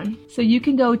coupon. So you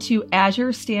can go to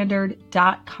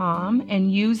azurestandard.com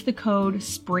and use the code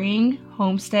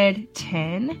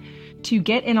SPRINGHOMESTEAD10 to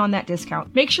get in on that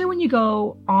discount. Make sure when you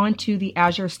go onto the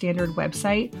Azure Standard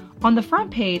website, on the front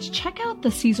page, check out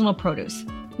the seasonal produce.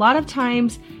 A lot of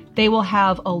times they will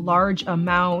have a large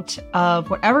amount of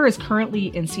whatever is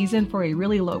currently in season for a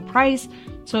really low price.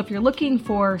 So if you're looking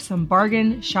for some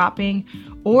bargain shopping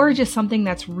or just something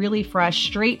that's really fresh,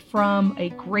 straight from a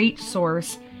great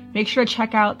source, make sure to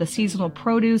check out the seasonal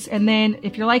produce. And then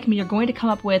if you're like me, you're going to come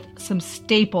up with some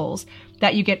staples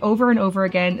that you get over and over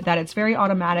again, that it's very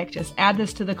automatic. Just add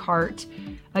this to the cart.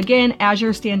 Again,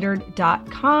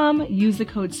 azurestandard.com. Use the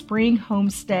code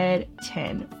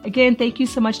SPRINGHOMESTEAD10. Again, thank you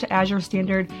so much to Azure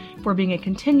Standard for being a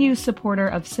continued supporter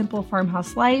of Simple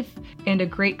Farmhouse Life and a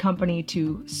great company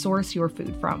to source your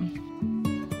food from.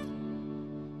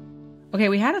 Okay,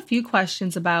 we had a few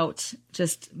questions about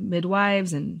just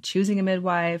midwives and choosing a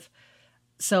midwife.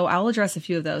 So I'll address a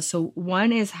few of those. So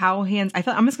one is I'm just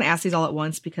going to ask these all at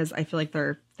once because I feel like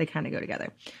they kind of go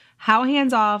together. How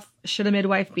hands-off should a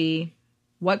midwife be?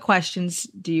 What questions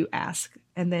do you ask?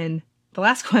 And then the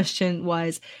last question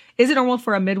was, is it normal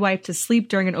for a midwife to sleep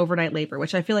during an overnight labor?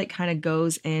 Which I feel like kind of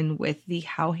goes in with the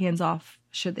how hands-off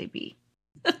should they be?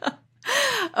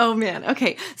 Oh man.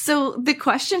 Okay. So the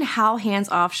question, how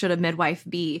hands-off should a midwife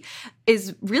be,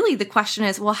 is really the question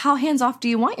is, well, how hands-off do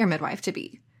you want your midwife to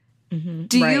be? Mm-hmm.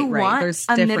 Do you want There's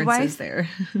a differences midwife there?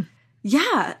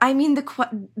 Yeah, I mean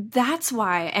that's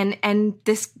why, and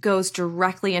this goes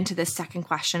directly into this second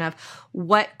question of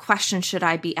what question should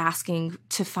I be asking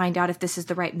to find out if this is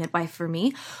the right midwife for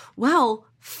me? Well,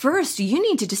 first you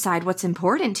need to decide what's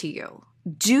important to you.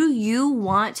 Do you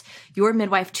want your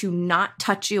midwife to not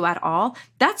touch you at all?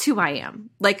 That's who I am.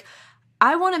 Like,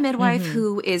 I want a midwife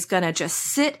who is going to just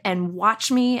sit and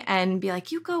watch me and be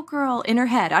like, you go girl, in her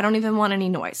head. I don't even want any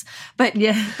noise. But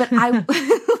I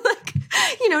like,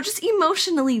 just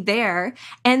emotionally there.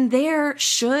 And there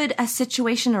should a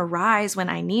situation arise when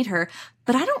I need her,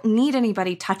 but I don't need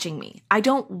anybody touching me. I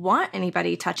don't want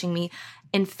anybody touching me.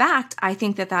 In fact, I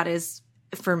think that is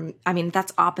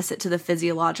that's opposite to the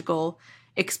physiological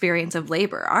experience of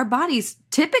labor. Our bodies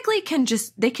typically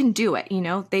they can do it,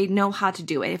 they know how to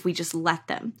do it if we just let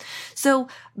them. So,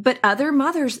 but other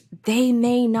mothers, they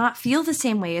may not feel the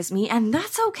same way as me, and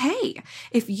that's okay.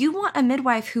 If you want a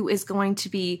midwife who is going to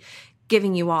be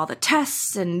giving you all the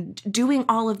tests and doing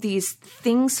all of these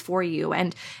things for you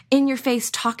and in your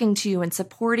face talking to you and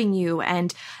supporting you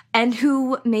and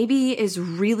who maybe is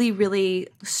really, really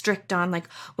strict on like,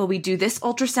 well, we do this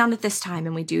ultrasound at this time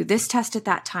and we do this test at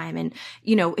that time. And,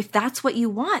 if that's what you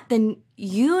want, then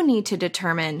you need to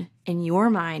determine in your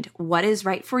mind what is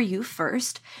right for you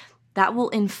first. That will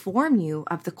inform you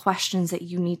of the questions that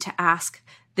you need to ask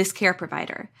this care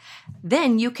provider.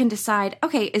 Then you can decide,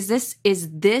 okay, is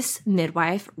this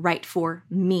midwife right for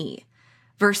me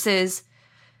versus,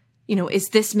 is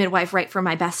this midwife right for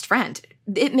my best friend?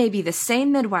 It may be the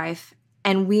same midwife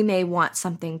and we may want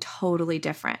something totally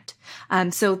different.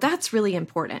 So that's really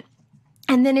important.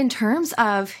 And then in terms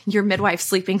of your midwife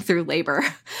sleeping through labor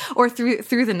or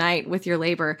through the night with your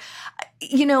labor,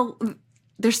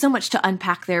 there's so much to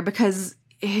unpack there because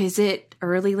is it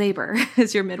early labor?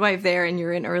 Is your midwife there and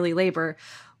you're in early labor?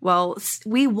 Well,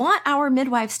 we want our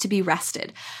midwives to be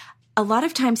rested. A lot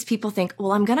of times people think,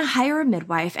 well, I'm going to hire a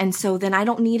midwife, and so then I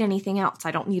don't need anything else.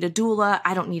 I don't need a doula.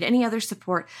 I don't need any other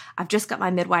support. I've just got my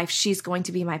midwife. She's going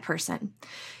to be my person.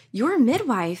 Your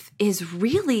midwife is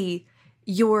really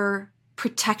your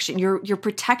protection, your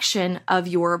protection of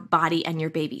your body and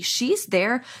your baby. She's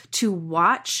there to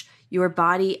watch your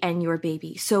body and your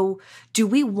baby. So do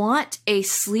we want a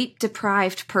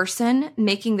sleep-deprived person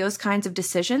making those kinds of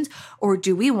decisions, or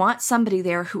do we want somebody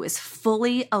there who is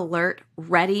fully alert,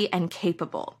 ready, and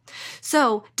capable?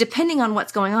 So depending on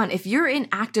what's going on, if you're in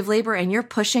active labor and you're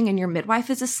pushing and your midwife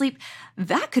is asleep,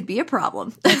 that could be a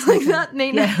problem. That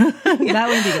may not, that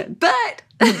would be good.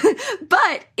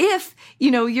 But if,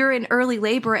 you're in early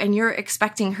labor and you're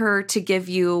expecting her to give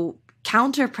you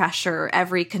counter pressure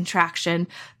every contraction,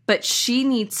 but she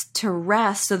needs to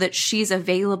rest so that she's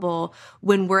available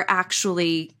when we're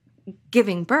actually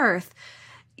giving birth,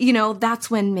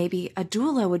 that's when maybe a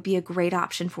doula would be a great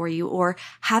option for you, or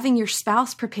having your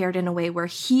spouse prepared in a way where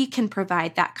he can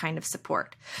provide that kind of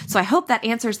support. So I hope that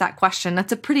answers that question.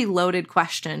 That's a pretty loaded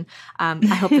question. I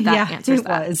hope that answers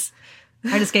that. Was.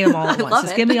 I just gave them all at once.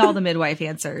 Just give me all the midwife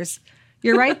answers.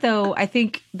 You're right, though. I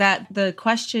think that the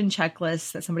question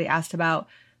checklist that somebody asked about,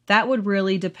 that would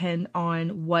really depend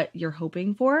on what you're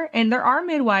hoping for. And there are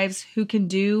midwives who can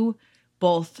do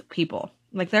both people.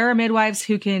 Like there are midwives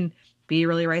who can be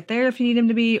really right there if you need them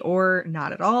to be, or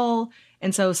not at all.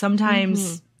 And so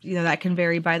sometimes, that can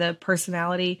vary by the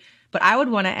personality. But I would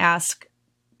want to ask,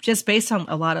 just based on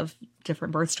a lot of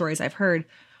different birth stories I've heard,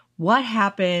 what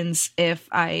happens if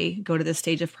I go to this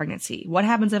stage of pregnancy? What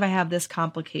happens if I have this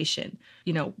complication?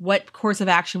 What course of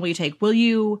action will you take? Will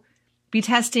you be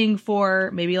testing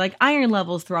for maybe like iron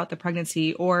levels throughout the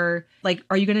pregnancy? Or like,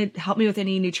 are you going to help me with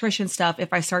any nutrition stuff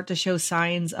if I start to show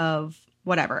signs of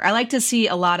whatever? I like to see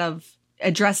a lot of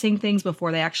addressing things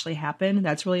before they actually happen.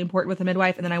 That's really important with a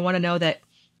midwife. And then I want to know that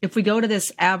if we go to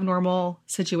this abnormal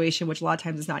situation, which a lot of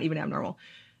times is not even abnormal,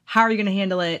 how are you going to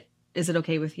handle it? is it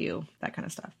okay with you? That kind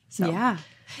of stuff. So yeah.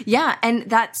 Yeah.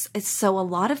 And so a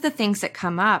lot of the things that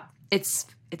come up, it's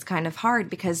kind of hard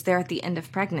because they're at the end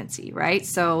of pregnancy, right?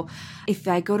 So if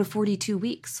I go to 42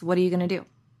 weeks, what are you going to do?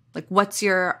 Like, is it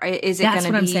going to be? That's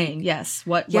what I'm saying. Yes.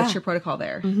 What's your protocol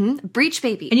there? Breech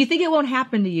baby. And you think it won't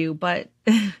happen to you, but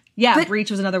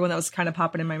breech was another one that was kind of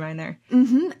popping in my mind there.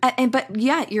 But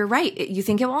yeah, you're right. You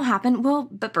think it won't happen. Well,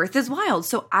 but birth is wild.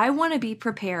 So I want to be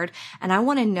prepared, and I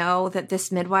want to know that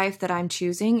this midwife that I'm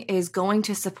choosing is going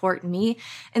to support me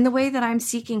in the way that I'm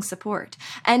seeking support.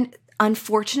 And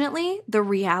unfortunately, the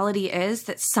reality is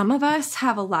that some of us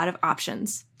have a lot of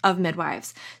options of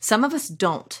midwives. Some of us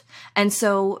don't. And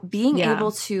so being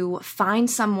able to find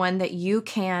someone that you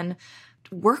can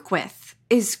work with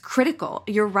is critical.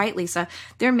 You're right, Lisa.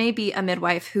 There may be a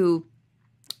midwife who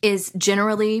is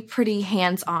generally pretty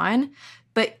hands-on,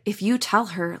 but if you tell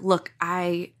her, look,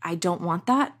 I don't want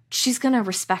that, she's going to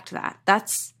respect that.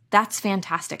 That's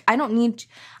fantastic. I don't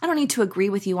need to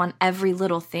agree with you on every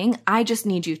little thing. I just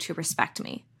need you to respect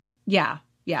me. Yeah.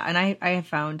 Yeah. And I have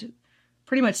found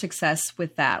pretty much success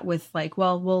with that, with like,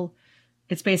 well,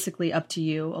 it's basically up to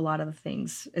you, a lot of the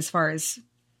things as far as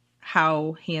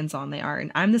how hands-on they are.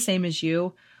 And I'm the same as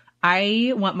you.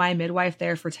 I want my midwife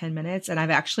there for 10 minutes, and I've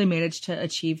actually managed to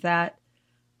achieve that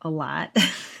a lot.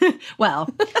 Well,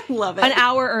 love it. An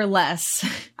hour or less.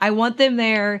 I want them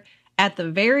there at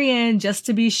the very end just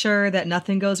to be sure that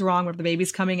nothing goes wrong with the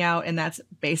baby's coming out, and that's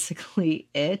basically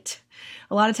it.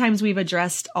 A lot of times we've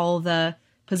addressed all the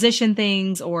position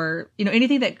things, or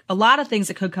a lot of things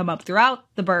that could come up throughout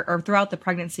the birth or throughout the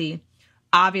pregnancy.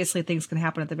 Obviously things can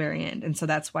happen at the very end, and so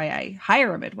that's why I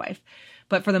hire a midwife.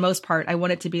 But for the most part, I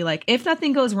want it to be like, if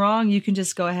nothing goes wrong, you can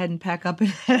just go ahead and pack up and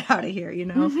head out of here, and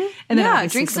then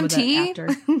drink some tea after.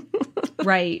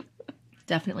 Right.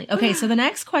 Definitely. Okay, so the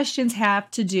next questions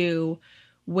have to do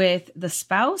with the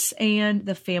spouse and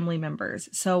the family members.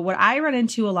 So what I run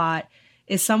into a lot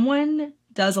is someone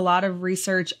does a lot of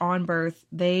research on birth.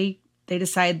 They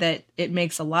decide that it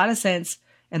makes a lot of sense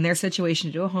in their situation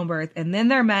to do a home birth. And then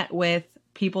they're met with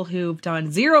people who've done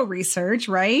zero research,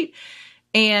 right?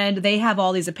 And they have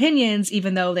all these opinions,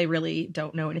 even though they really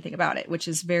don't know anything about it, which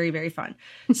is very, very fun.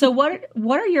 So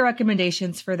what are your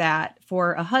recommendations for that,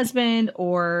 for a husband,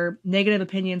 or negative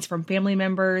opinions from family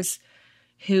members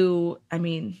who,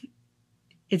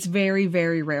 it's very,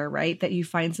 very rare, right? That you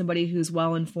find somebody who's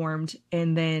well-informed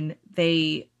and then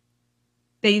they're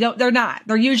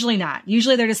usually not.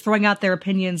 Usually they're just throwing out their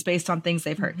opinions based on things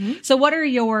they've heard. So what are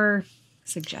your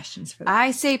suggestions for that?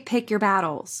 I say pick your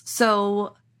battles.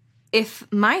 So if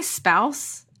my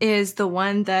spouse is the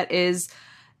one that is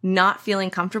not feeling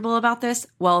comfortable about this,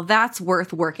 well, that's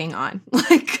worth working on.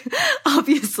 Like,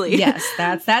 obviously. Yes,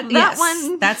 that yes.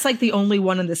 One. That's like the only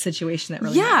one in this situation that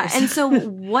really matters. And so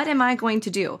what am I going to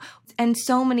do? And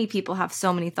so many people have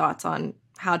so many thoughts on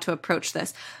how to approach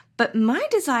this. But my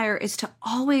desire is to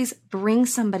always bring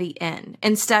somebody in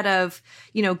instead of,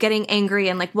 getting angry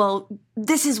and like, well,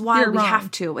 this is why we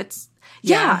have to.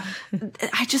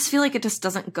 I just feel like it just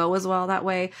doesn't go as well that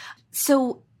way.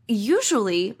 So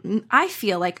usually I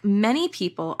feel like many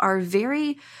people are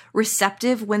very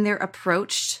receptive when they're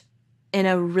approached in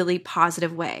a really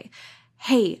positive way.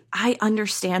 Hey, I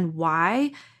understand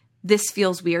why this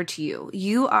feels weird to you.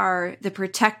 You are the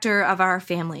protector of our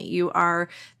family.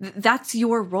 That's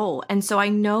your role. And so I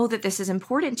know that this is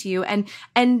important to you. And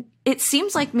it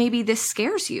seems like maybe this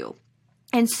scares you.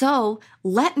 And so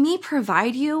let me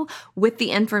provide you with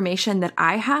the information that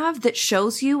I have that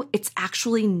shows you it's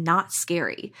actually not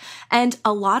scary. And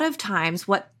a lot of times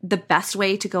what the best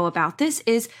way to go about this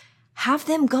is have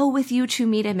them go with you to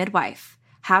meet a midwife.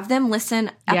 Have them listen.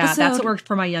 Yeah, that's what worked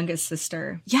for my youngest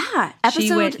sister. Yeah.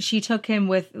 She took him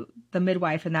with the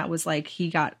midwife, and that was like, he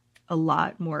got a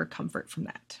lot more comfort from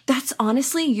that. That's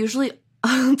honestly usually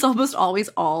it's almost always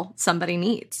all somebody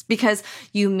needs, because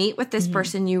you meet with this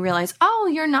person, you realize, oh,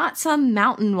 you're not some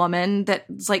mountain woman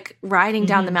that's like riding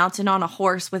down the mountain on a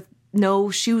horse with no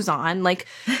shoes on. Like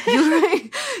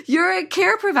you're a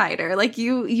care provider. Like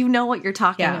you know what you're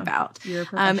talking about. You're a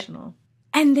professional.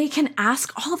 And they can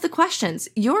ask all of the questions.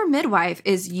 Your midwife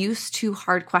is used to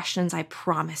hard questions, I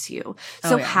promise you.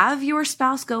 So have your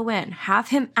spouse go in, have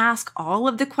him ask all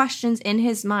of the questions in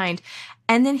his mind,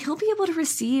 and then he'll be able to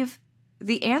receive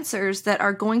the answers that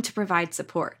are going to provide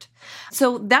support.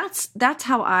 So that's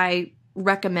how I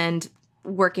recommend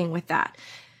working with that.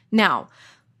 Now,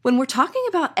 when we're talking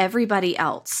about everybody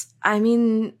else,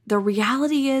 the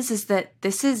reality is that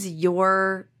this is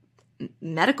your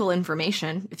medical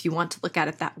information, if you want to look at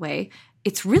it that way.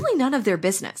 It's really none of their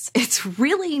business. It's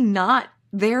really not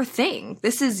their thing.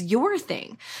 This is your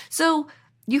thing. So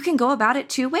you can go about it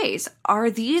two ways. Are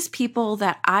these people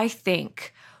that I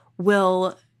think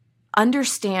will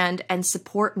understand and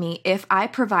support me if I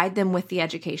provide them with the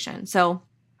education? So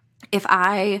if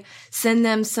I send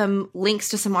them some links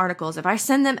to some articles, if I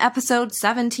send them episode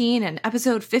 17 and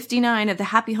episode 59 of the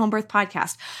Happy Home Birth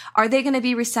podcast, are they going to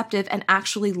be receptive and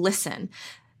actually listen?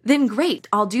 Then great,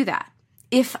 I'll do that.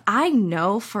 If I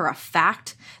know for a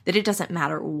fact that it doesn't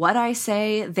matter what I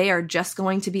say, they are just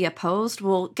going to be opposed,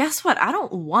 well, guess what? I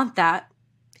don't want that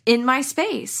in my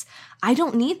space. I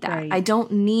don't need that. Right. I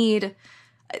don't need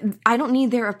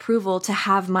their approval to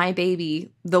have my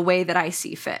baby the way that I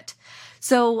see fit.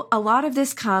 So a lot of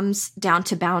this comes down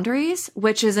to boundaries,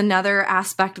 which is another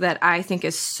aspect that I think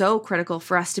is so critical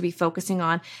for us to be focusing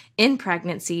on in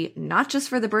pregnancy, not just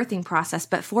for the birthing process,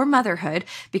 but for motherhood.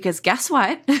 Because guess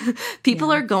what?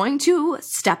 People are going to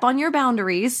step on your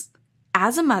boundaries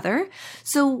as a mother.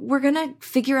 So we're going to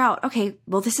figure out, okay,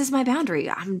 well, this is my boundary.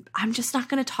 I'm just not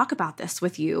going to talk about this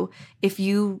with you if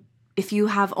you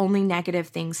have only negative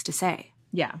things to say.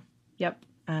 Yeah. Yep.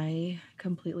 I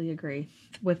completely agree.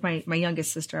 With my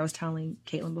youngest sister, I was telling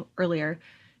Caitlin earlier,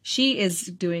 she is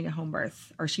doing a home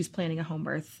birth, or she's planning a home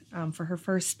birth for her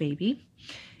first baby.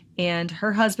 And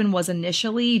her husband was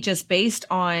initially, just based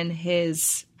on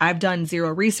I've done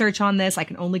zero research on this. I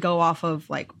can only go off of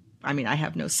I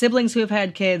have no siblings who have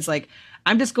had kids.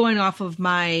 I'm just going off of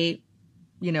my,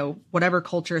 whatever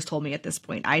culture has told me at this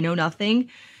point. I know nothing.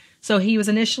 So he was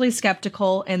initially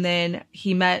skeptical, and then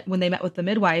when they met with the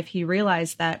midwife, he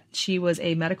realized that she was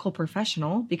a medical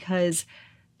professional, because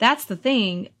that's the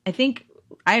thing. I think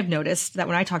I have noticed that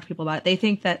when I talk to people about it, they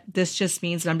think that this just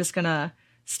means that I'm just going to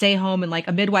stay home, and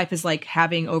a midwife is like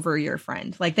having over your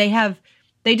friend.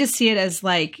 They just see it as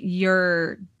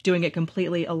you're doing it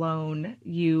completely alone.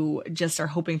 You just are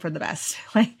hoping for the best,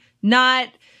 not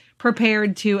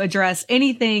prepared to address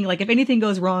anything. If anything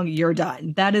goes wrong, you're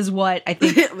done. That is what I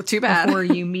think. Too bad. Before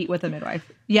you meet with a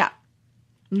midwife. Yeah.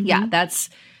 Mm-hmm. Yeah. That's,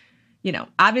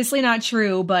 obviously not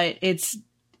true, but it's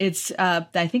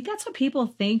I think that's what people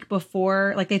think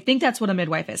before. They think that's what a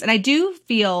midwife is. And I do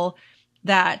feel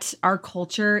that our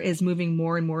culture is moving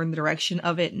more and more in the direction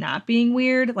of it not being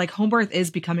weird. Home birth is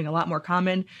becoming a lot more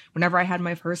common. Whenever I had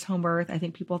my first home birth, I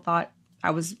think people thought I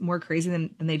was more crazy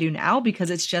than they do now, because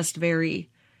it's just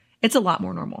it's a lot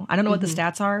more normal. I don't know what the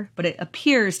stats are, but it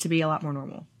appears to be a lot more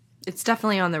normal. It's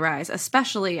definitely on the rise,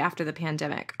 especially after the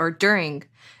pandemic, or during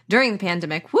the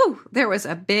pandemic. Woo, there was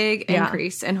a big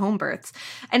increase in home births.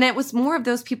 And it was more of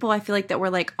those people, I feel that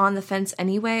were on the fence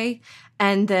anyway.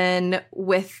 And then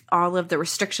with all of the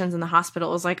restrictions in the hospital,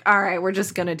 it was all right, we're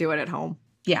just going to do it at home.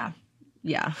 Yeah.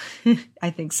 Yeah,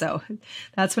 I think so.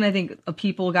 That's when I think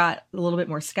people got a little bit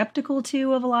more skeptical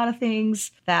too of a lot of things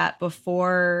that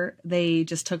before they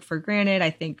just took for granted.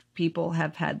 I think people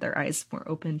have had their eyes more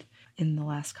opened in the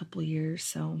last couple of years.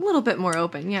 So a little bit more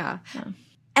open. Yeah.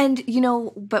 And,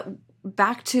 but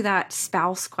back to that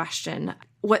spouse question,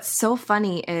 what's so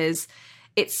funny is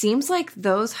it seems like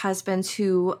those husbands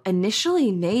who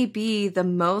initially may be the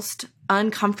most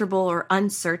uncomfortable or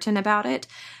uncertain about it,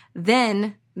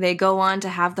 then they go on to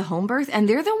have the home birth, and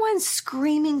they're the ones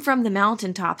screaming from the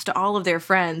mountaintops to all of their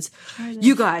friends,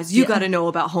 you guys, you got to know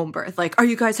about home birth. Are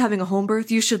you guys having a home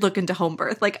birth? You should look into home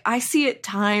birth. I see it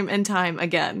time and time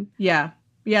again. Yeah.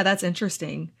 Yeah, that's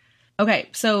interesting. Okay,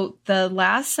 so the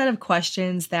last set of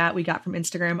questions that we got from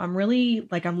Instagram, I'm really,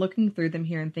 I'm looking through them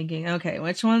here and thinking, okay,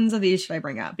 which ones of these should I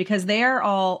bring up? Because they are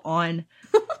all on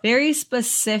very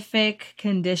specific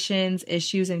conditions,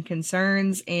 issues, and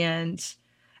concerns, and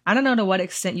I don't know to what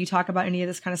extent you talk about any of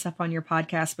this kind of stuff on your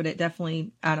podcast, but it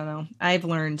definitely, I don't know. I've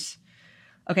learned,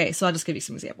 okay, so I'll just give you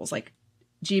some examples,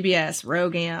 GBS,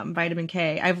 RhoGAM, vitamin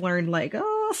K. I've learned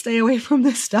stay away from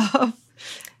this stuff.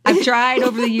 I've tried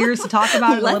over the years to talk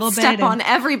about it a little bit. Let's step on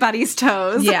everybody's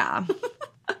toes. Yeah.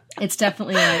 It's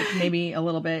definitely maybe a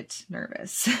little bit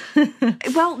nervous.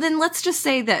 Well, then let's just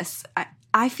say this.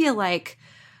 I feel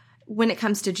when it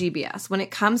comes to GBS, when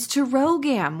it comes to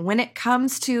RhoGAM, when it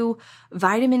comes to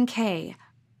vitamin K,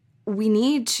 we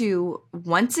need to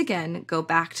once again go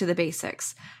back to the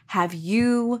basics. Have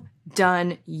you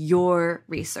done your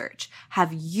research?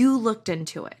 Have you looked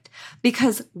into it?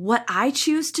 Because what I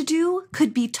choose to do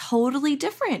could be totally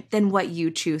different than what you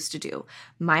choose to do.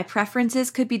 My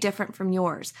preferences could be different from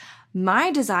yours.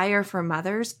 My desire for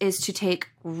mothers is to take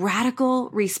radical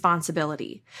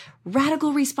responsibility.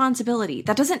 Radical responsibility.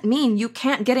 That doesn't mean you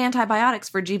can't get antibiotics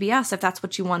for GBS if that's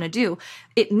what you want to do.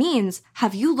 It means,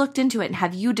 have you looked into it and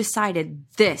have you decided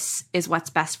this is what's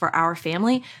best for our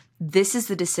family? This is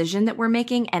the decision that we're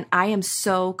making, and I am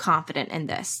so confident in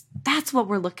this. That's what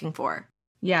we're looking for.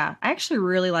 Yeah, I actually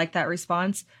really like that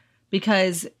response,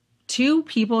 because two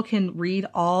people can read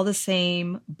all the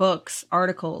same books,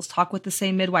 articles, talk with the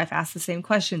same midwife, ask the same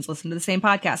questions, listen to the same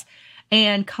podcast,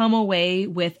 and come away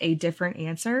with a different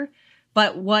answer.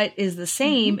 But what is the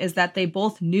same is that they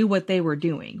both knew what they were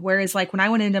doing. Whereas like when I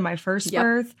went into my first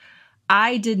birth,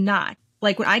 I did not.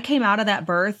 Like when I came out of that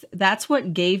birth, that's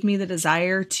what gave me the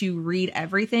desire to read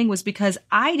everything, was because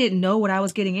I didn't know what I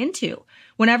was getting into.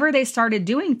 Whenever they started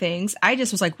doing things, I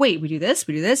just was like, wait, we do this.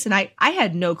 And I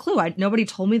had no clue. Nobody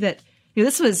told me that,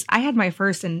 I had my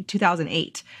first in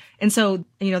 2008. And so,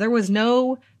 there was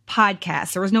no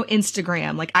podcast, there was no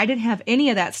Instagram. Like I didn't have any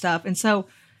of that stuff. And so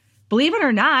believe it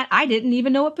or not, I didn't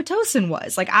even know what Pitocin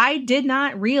was. Like I did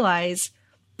not realize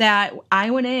that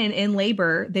I went in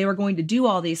labor, they were going to do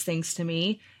all these things to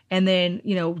me and then,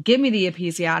 give me the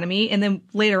episiotomy. And then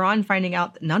later on finding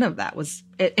out that none of that was,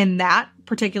 in that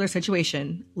particular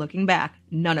situation, looking back,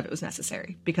 none of it was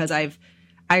necessary because I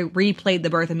replayed the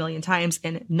birth a million times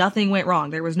and nothing went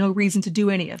wrong. There was no reason to do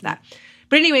any of that.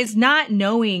 But anyways, not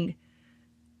knowing,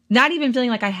 not even feeling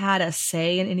like I had a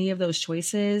say in any of those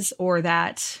choices or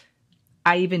that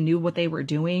I even knew what they were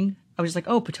doing. I was just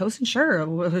like, oh, Pitocin,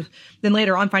 sure. Then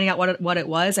later on, finding out what it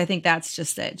was. I think that's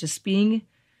just it. Just being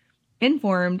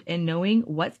informed and knowing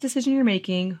what decision you're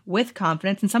making with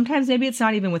confidence. And sometimes maybe it's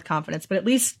not even with confidence, but at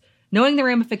least knowing the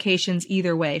ramifications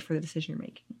either way for the decision you're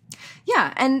making.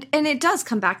 Yeah. And it does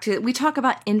come back to, we talk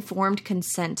about informed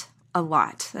consent a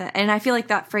lot. And I feel like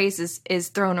that phrase is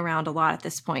thrown around a lot at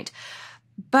this point.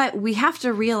 But we have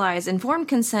to realize informed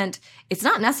consent, it's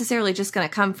not necessarily just going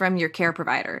to come from your care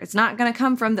provider. It's not going to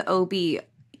come from the OB.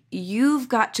 You've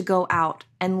got to go out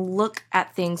and look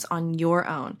at things on your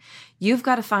own. You've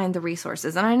got to find the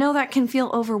resources. And I know that can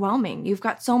feel overwhelming. You've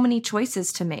got so many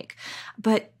choices to make.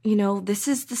 But, this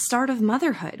is the start of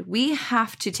motherhood. We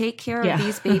have to take care of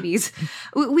these babies.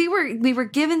 We were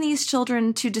given these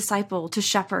children to disciple, to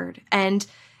shepherd, and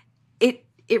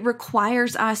it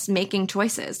requires us making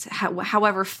choices,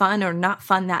 however fun or not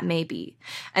fun that may be.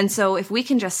 And so if we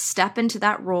can just step into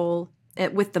that role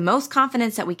with the most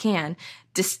confidence that we can,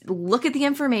 just look at the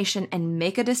information and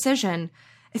make a decision,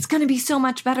 it's going to be so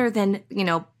much better than,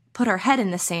 put our head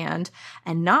in the sand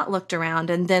and not looked around.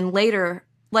 And then later,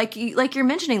 like you're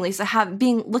mentioning, Lisa,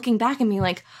 looking back and being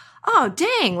like, oh,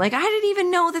 dang, like I didn't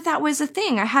even know that was a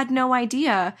thing. I had no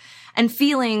idea. And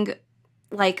feeling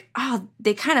like, oh,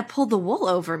 they kind of pulled the wool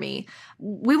over me.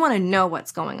 We want to know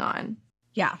what's going on.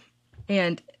 Yeah.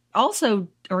 And also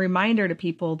a reminder to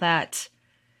people that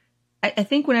I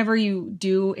think whenever you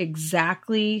do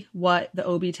exactly what the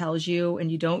OB tells you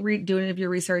and you don't do any of your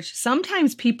research,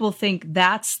 sometimes people think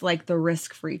that's like the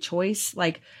risk-free choice.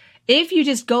 Like if you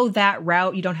just go that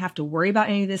route, you don't have to worry about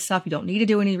any of this stuff. You don't need to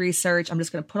do any research. I'm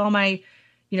just going to put all my,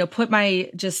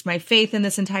 my faith in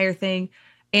this entire thing.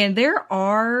 And there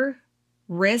are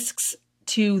risks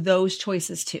to those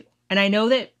choices too. And I know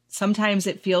that sometimes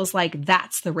it feels like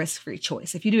that's the risk-free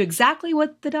choice. If you do exactly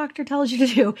what the doctor tells you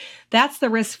to do, that's the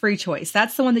risk-free choice.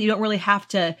 That's the one that you don't really have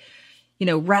to,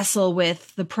 wrestle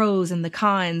with the pros and the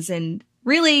cons. And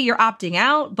really you're opting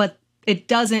out, but it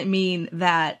doesn't mean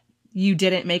that you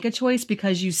didn't make a choice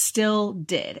because you still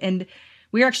did. And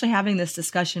we're actually having this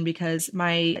discussion because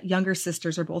my younger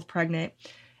sisters are both pregnant.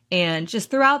 And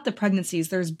just throughout the pregnancies,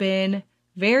 there's been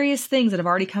various things that have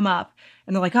already come up.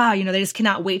 And they're like, they just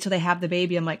cannot wait till they have the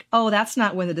baby. I'm like, oh, that's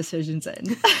not when the decision's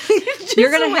in.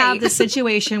 You're going to have the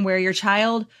situation where your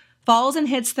child falls and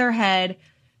hits their head.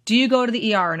 Do you go to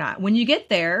the ER or not? When you get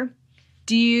there,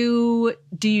 do you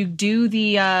do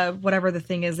the, whatever the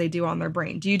thing is they do on their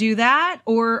brain? Do you do that?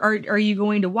 Or are you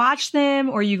going to watch them?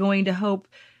 Or are you going to hope?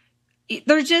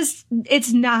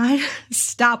 It's not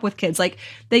stop with kids. Like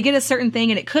they get a certain thing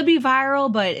and it could be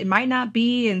viral, but it might not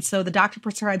be. And so the doctor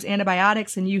prescribes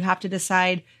antibiotics and you have to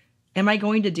decide, am I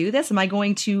going to do this? Am I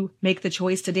going to make the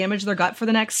choice to damage their gut for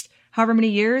the next however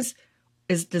many years?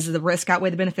 Does the risk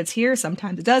outweigh the benefits here?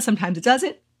 Sometimes it does. Sometimes it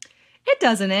doesn't. It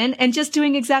doesn't. And just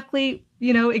doing exactly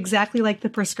like the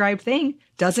prescribed thing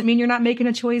doesn't mean you're not making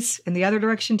a choice in the other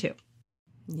direction too.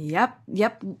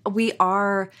 Yep. We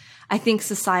are, I think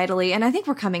societally, and I think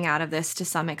we're coming out of this to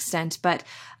some extent, but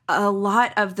a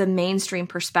lot of the mainstream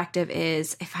perspective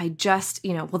is if I just,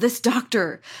 this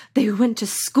doctor, they went to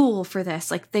school for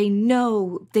this. Like they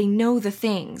know the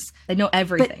things. They know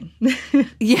everything. But,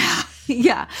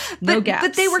 yeah. No gaps.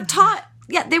 But they were taught.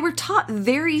 Yeah, they were taught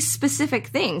very specific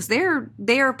things.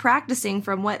 They are practicing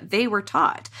from what they were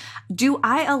taught. Do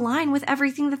I align with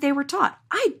everything that they were taught?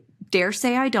 I dare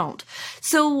say I don't.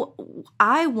 So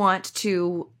I want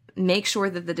to make sure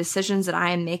that the decisions that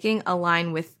I am making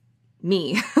align with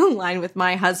me, align with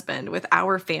my husband, with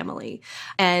our family.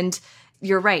 And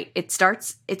you're right. It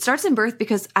starts in birth,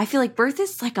 because I feel like birth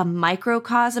is like a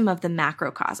microcosm of the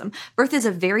macrocosm. Birth is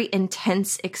a very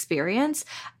intense experience,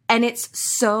 and it's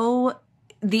so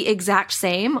the exact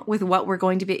same with what we're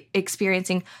going to be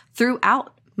experiencing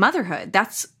throughout motherhood.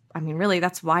 That's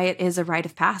why it is a rite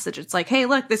of passage. It's like, hey,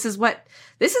 look, this is what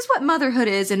motherhood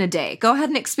is in a day. Go ahead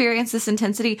and experience this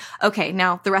intensity. Okay,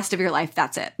 now the rest of your life,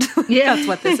 that's it. Yeah. That's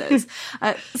what this is.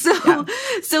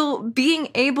 So being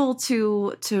able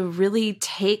to really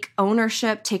take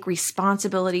ownership, take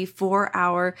responsibility for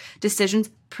our decisions,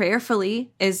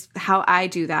 prayerfully is how I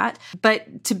do that.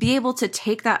 But to be able to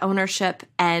take that ownership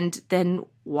and then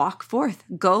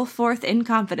go forth in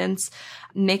confidence,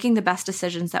 making the best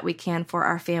decisions that we can for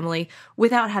our family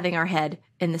without having our head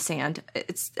in the sand.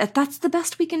 That's the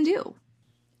best we can do.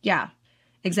 Yeah,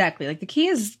 exactly. Like the key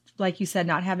is, like you said,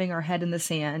 not having our head in the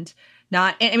sand.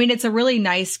 It's a really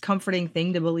nice, comforting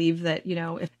thing to believe that,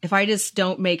 if I just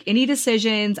don't make any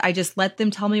decisions, I just let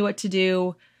them tell me what to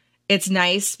do. It's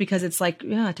nice because it's like,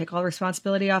 yeah, take all the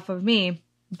responsibility off of me.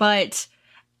 But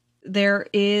there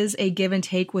is a give and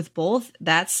take with both.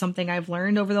 That's something I've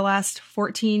learned over the last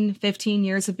 14, 15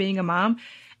 years of being a mom.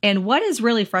 And what is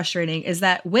really frustrating is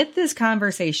that with this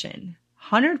conversation,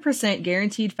 100%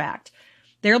 guaranteed fact,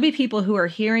 there'll be people who are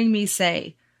hearing me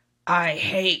say, I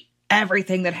hate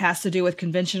everything that has to do with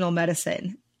conventional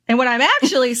medicine. And what I'm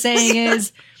actually saying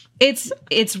is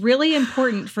it's really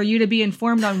important for you to be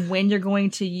informed on when you're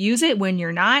going to use it, when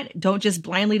you're not. Don't just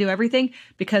blindly do everything,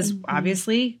 because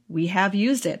obviously we have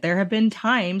used it. There have been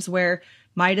times where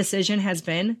my decision has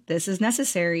been, this is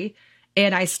necessary.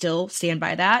 And I still stand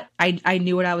by that. I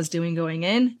knew what I was doing going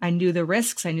in. I knew the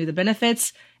risks. I knew the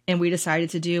benefits. And we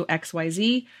decided to do X, Y,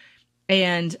 Z.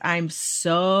 And I'm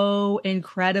so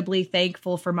incredibly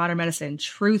thankful for modern medicine.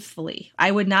 Truthfully,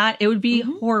 it would be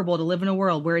horrible to live in a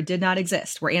world where it did not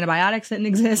exist, where antibiotics didn't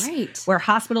exist, right, where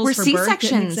hospitals where for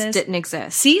C-sections birth didn't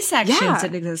exist. C-sections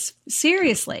didn't exist.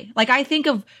 Seriously. Like, I think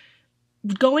of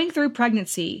going through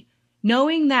pregnancy,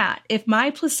 knowing that if my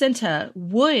placenta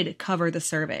would cover the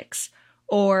cervix,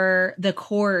 or the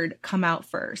cord come out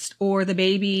first, or the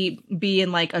baby be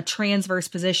in like a transverse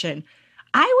position,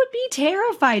 I would be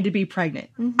terrified to be pregnant.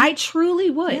 I truly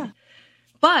would. Yeah.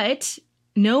 But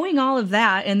knowing all of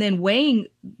that and then weighing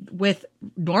with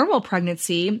normal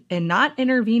pregnancy and not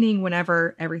intervening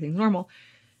whenever everything's normal,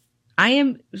 I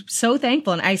am so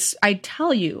thankful. And I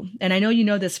tell you, and I know you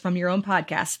know this from your own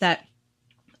podcast, that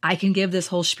I can give this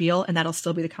whole spiel and that'll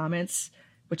still be the comments,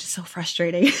 which is so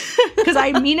frustrating because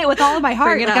I mean it with all of my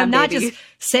heart. Like, I'm not just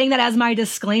saying that as my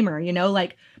disclaimer,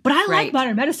 but I like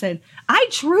modern medicine. I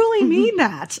truly mean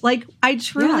that. Like, I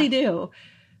truly do.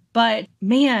 But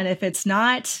man, if it's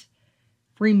not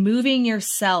removing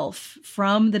yourself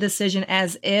from the decision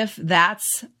as if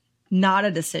that's not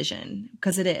a decision,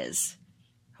 because it is.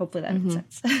 Hopefully that makes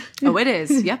sense. Oh, it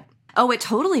is. Yep. Oh, it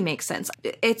totally makes sense.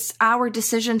 It's our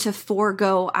decision to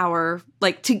forego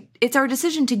it's our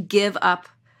decision to give up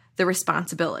the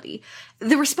responsibility.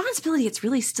 The responsibility, it's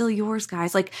really still yours,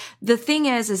 guys. Like, the thing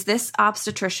is this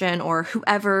obstetrician or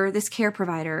whoever, this care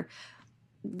provider,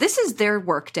 this is their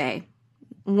work day.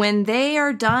 When they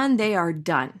are done, they are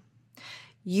done.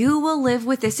 You will live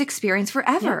with this experience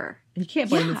forever. Yeah. You can't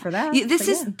blame them for that.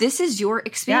 This is your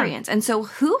experience. Yeah. And so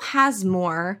who has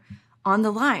more on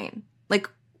the line? Like,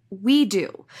 we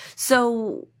do.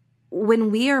 So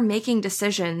when we are making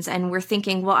decisions and we're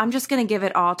thinking, well, I'm just going to give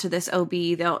it all to this OB,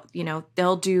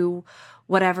 they'll do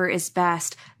whatever is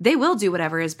best. They will do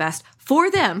whatever is best for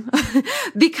them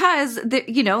because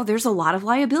there's a lot of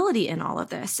liability in all of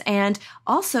this. And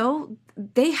also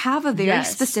they have a very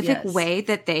specific way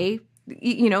that they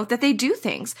do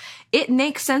things. It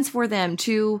makes sense for them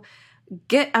to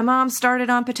get a mom started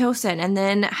on Pitocin and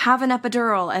then have an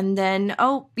epidural. And then,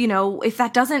 if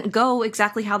that doesn't go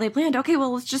exactly how they planned, okay,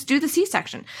 well, let's just do the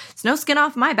C-section. It's no skin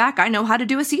off my back. I know how to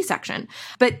do a C-section.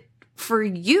 But for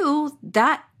you,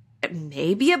 that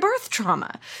may be a birth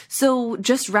trauma. So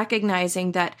just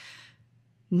recognizing that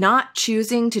not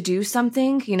choosing to do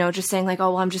something, just saying like, oh,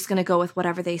 well, I'm just going to go with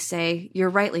whatever they say. You're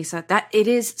right, Lisa, that it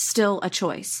is still a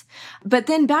choice. But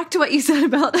then back to what you said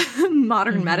about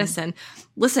modern medicine.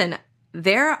 Listen,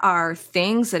 there are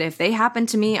things that if they happen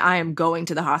to me, I am going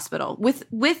to the hospital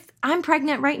I'm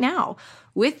pregnant right now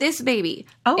with this baby.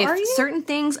 Oh, if are you? Certain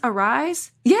things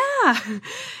arise. Yeah.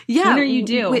 When are you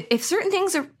due? If certain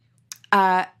things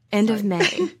are, end of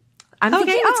May. I'm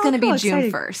thinking it's going to be June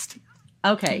 1st.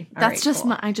 Okay. That's just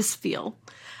cool. I just feel.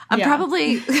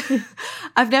 Probably,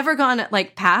 I've never gone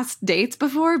like past dates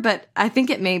before, but I think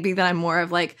it may be that I'm more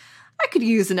of like, I could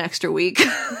use an extra week.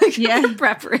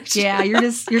 Preparation. Yeah, you're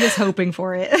just hoping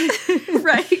for it.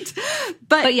 Right.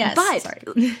 But yes, sorry.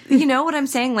 You know what I'm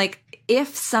saying? Like,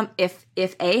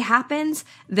 if A happens,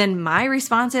 then my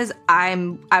response is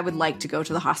I would like to go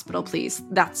to the hospital, please.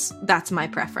 That's my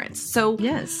preference. So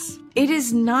yes,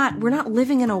 we're not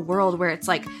living in a world where it's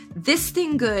like this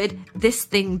thing good, this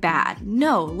thing bad.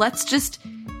 No, let's just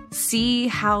see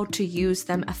how to use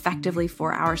them effectively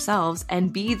for ourselves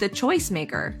and be the choice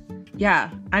maker. Yeah.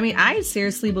 I mean, I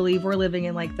seriously believe we're living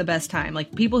in like the best time.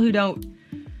 Like people who don't,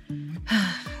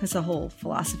 it's a whole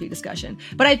philosophy discussion,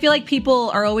 but I feel like people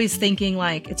are always thinking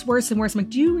like it's worse and worse. I'm like,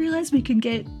 do you realize we can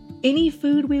get any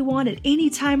food we want at any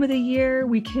time of the year?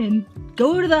 We can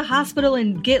go to the hospital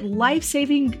and get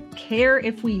life-saving care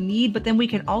if we need, but then we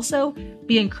can also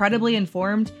be incredibly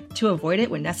informed to avoid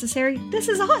it when necessary. This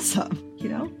is awesome, you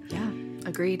know? Yeah,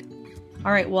 agreed.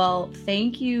 All right. Well,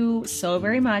 thank you so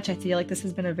very much. I feel like this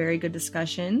has been a very good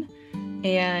discussion.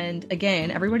 And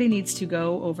again, everybody needs to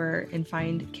go over and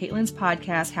find Caitlin's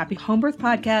podcast, Happy Home Birth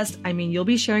Podcast. I mean, you'll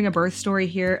be sharing a birth story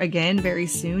here again very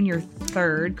soon. Your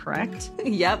third, correct?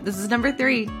 Yep. This is number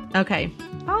 3. Okay.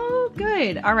 Oh,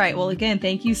 good. All right. Well, again,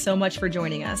 thank you so much for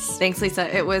joining us. Thanks,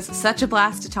 Lisa. It was such a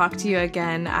blast to talk to you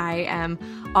again. I am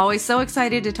always so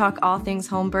excited to talk all things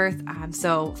home birth.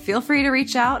 So feel free to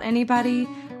reach out, anybody.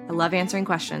 I love answering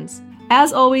questions.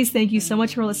 As always, thank you so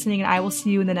much for listening, and I will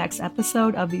see you in the next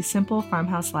episode of the Simple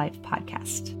Farmhouse Life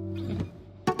podcast.